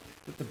found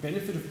that the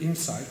benefit of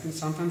insight can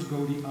sometimes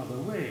go the other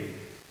way.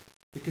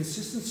 The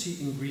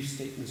consistency in grief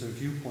statements and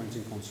viewpoints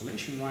in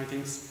consolation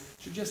writings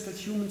suggests that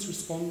humans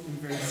respond in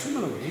very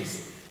similar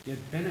ways, yet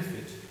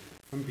benefit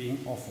from being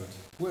offered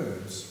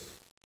words.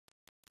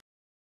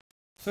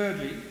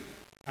 Thirdly,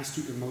 as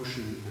to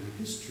emotion and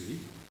history,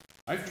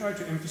 I've tried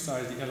to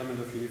emphasize the element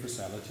of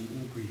universality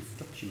in grief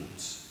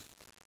documents.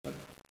 But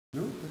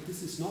note that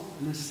this is not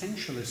an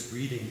essentialist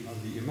reading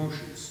of the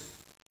emotions,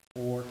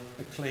 or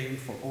a claim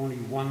for only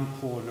one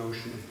core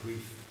notion of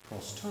grief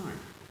across time.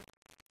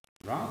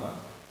 Rather,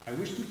 I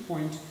wish to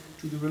point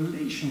to the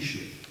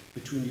relationship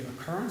between the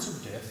occurrence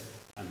of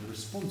death and the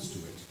response to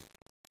it.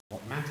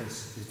 What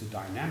matters is the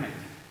dynamic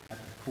at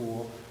the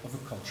core of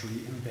a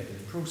culturally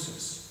embedded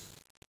process.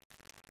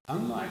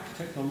 Unlike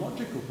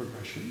technological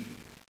progression,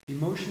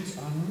 emotions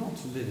are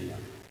not linear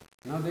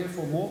and are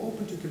therefore more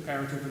open to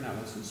comparative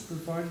analysis,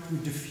 provided we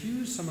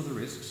diffuse some of the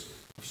risks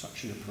of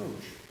such an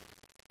approach.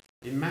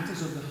 In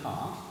matters of the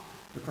heart,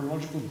 the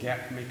chronological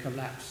gap may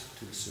collapse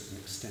to a certain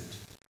extent.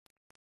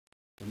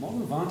 The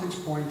modern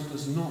vantage point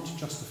does not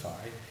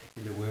justify,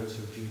 in the words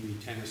of G.B.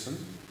 Tennyson,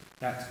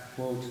 that,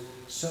 quote,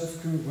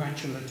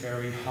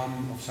 self-congratulatory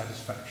hum of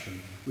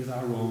satisfaction with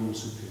our own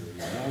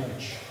superior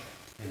knowledge,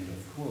 end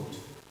of quote.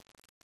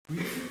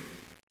 Grief,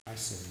 I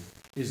say,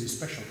 is a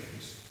special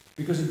case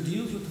because it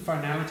deals with the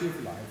finality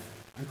of life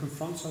and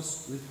confronts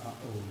us with our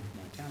own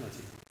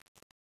mortality.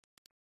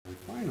 And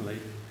finally,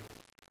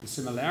 the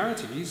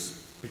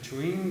similarities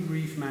between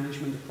grief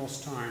management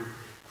across time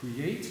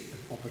create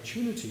an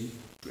opportunity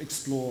to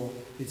explore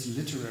its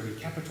literary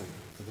capital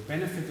for the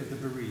benefit of the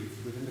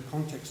bereaved within the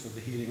context of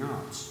the healing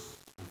arts.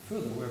 And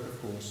further work,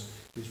 of course,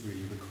 is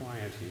really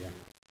required here.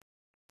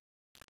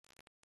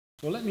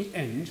 So let me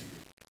end,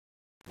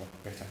 what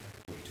better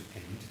way to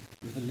end,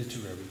 with a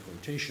literary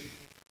quotation.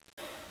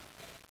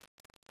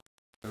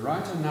 The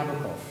writer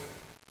Nabokov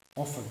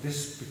offered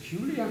this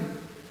peculiar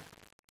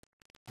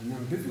and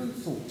ambivalent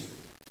thought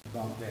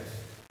about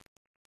death,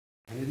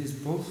 and it is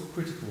both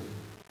critical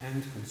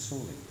and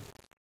consoling.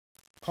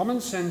 Common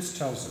sense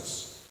tells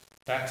us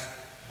that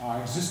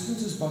our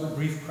existence is but a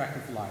brief crack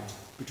of light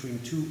between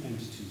two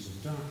entities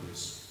of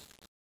darkness.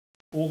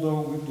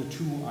 Although with the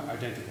two are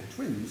identical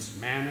twins,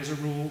 man as a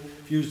rule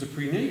views the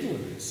prenatal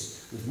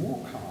abyss with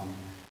more calm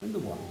than the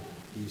one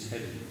he is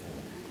heading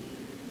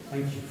for.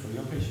 Thank you for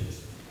your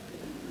patience.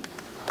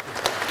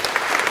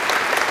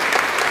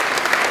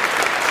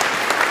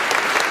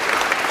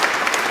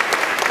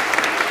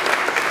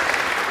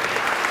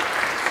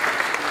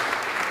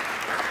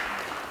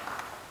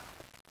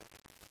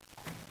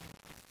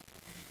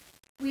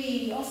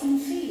 We often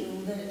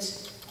feel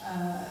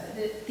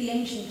that the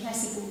ancient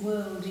classical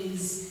world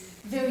is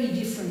very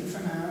different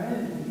from our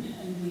own,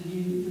 and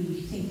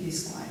we think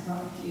this quite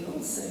rightly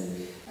also.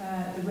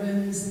 The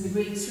Romans and the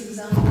Greeks, for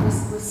example,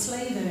 were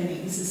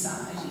slave-owning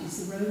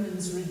societies. The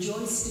Romans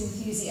rejoiced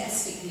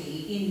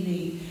enthusiastically in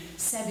the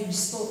savage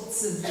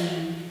sports of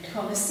the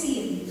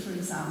Colosseum, for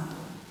example.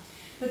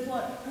 But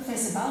what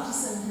Professor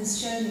Baltussen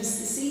has shown us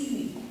this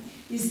evening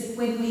is that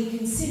when we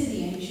consider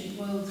the ancient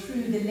world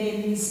through the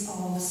lens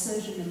of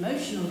certain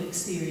emotional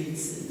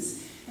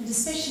experiences, and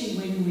especially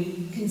when we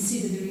consider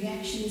consider the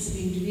reactions of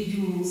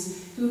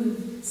individuals who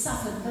have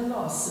suffered the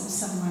loss of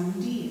someone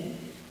dear,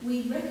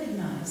 we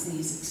recognise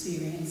these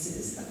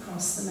experiences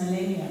across the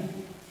millennia.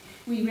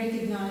 We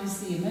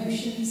recognise the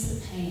emotions,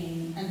 the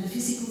pain, and the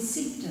physical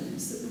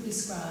symptoms that were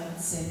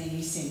described so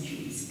many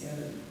centuries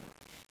ago.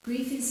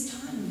 Grief is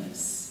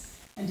timeless,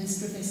 and as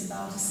Professor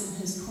Baltussen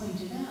has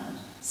pointed out,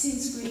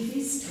 since grief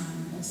is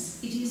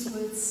timeless, it is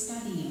worth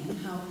studying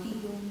how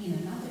people in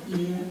another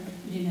era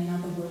and in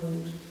another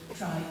world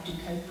tried to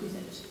cope with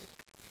it.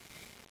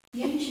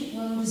 The ancient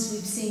world, as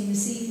we've seen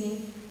this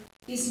evening,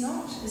 is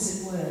not,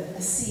 as it were,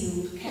 a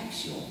sealed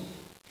capsule.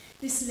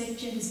 This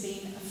lecture has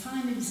been a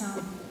fine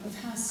example of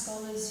how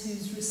scholars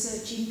whose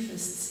research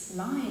interests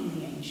lie in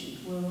the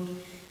ancient world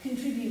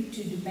contribute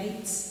to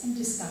debates and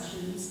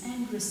discussions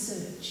and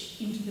research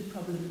into the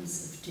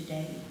problems of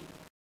today.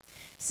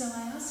 So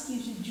I ask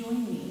you to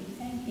join me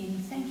in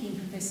thanking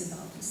Professor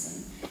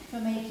Baltussen for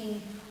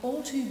making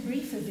all too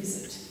brief a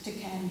visit to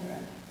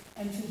Canberra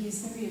and for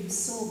his very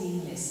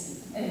absorbing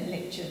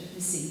lecture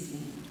this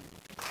evening.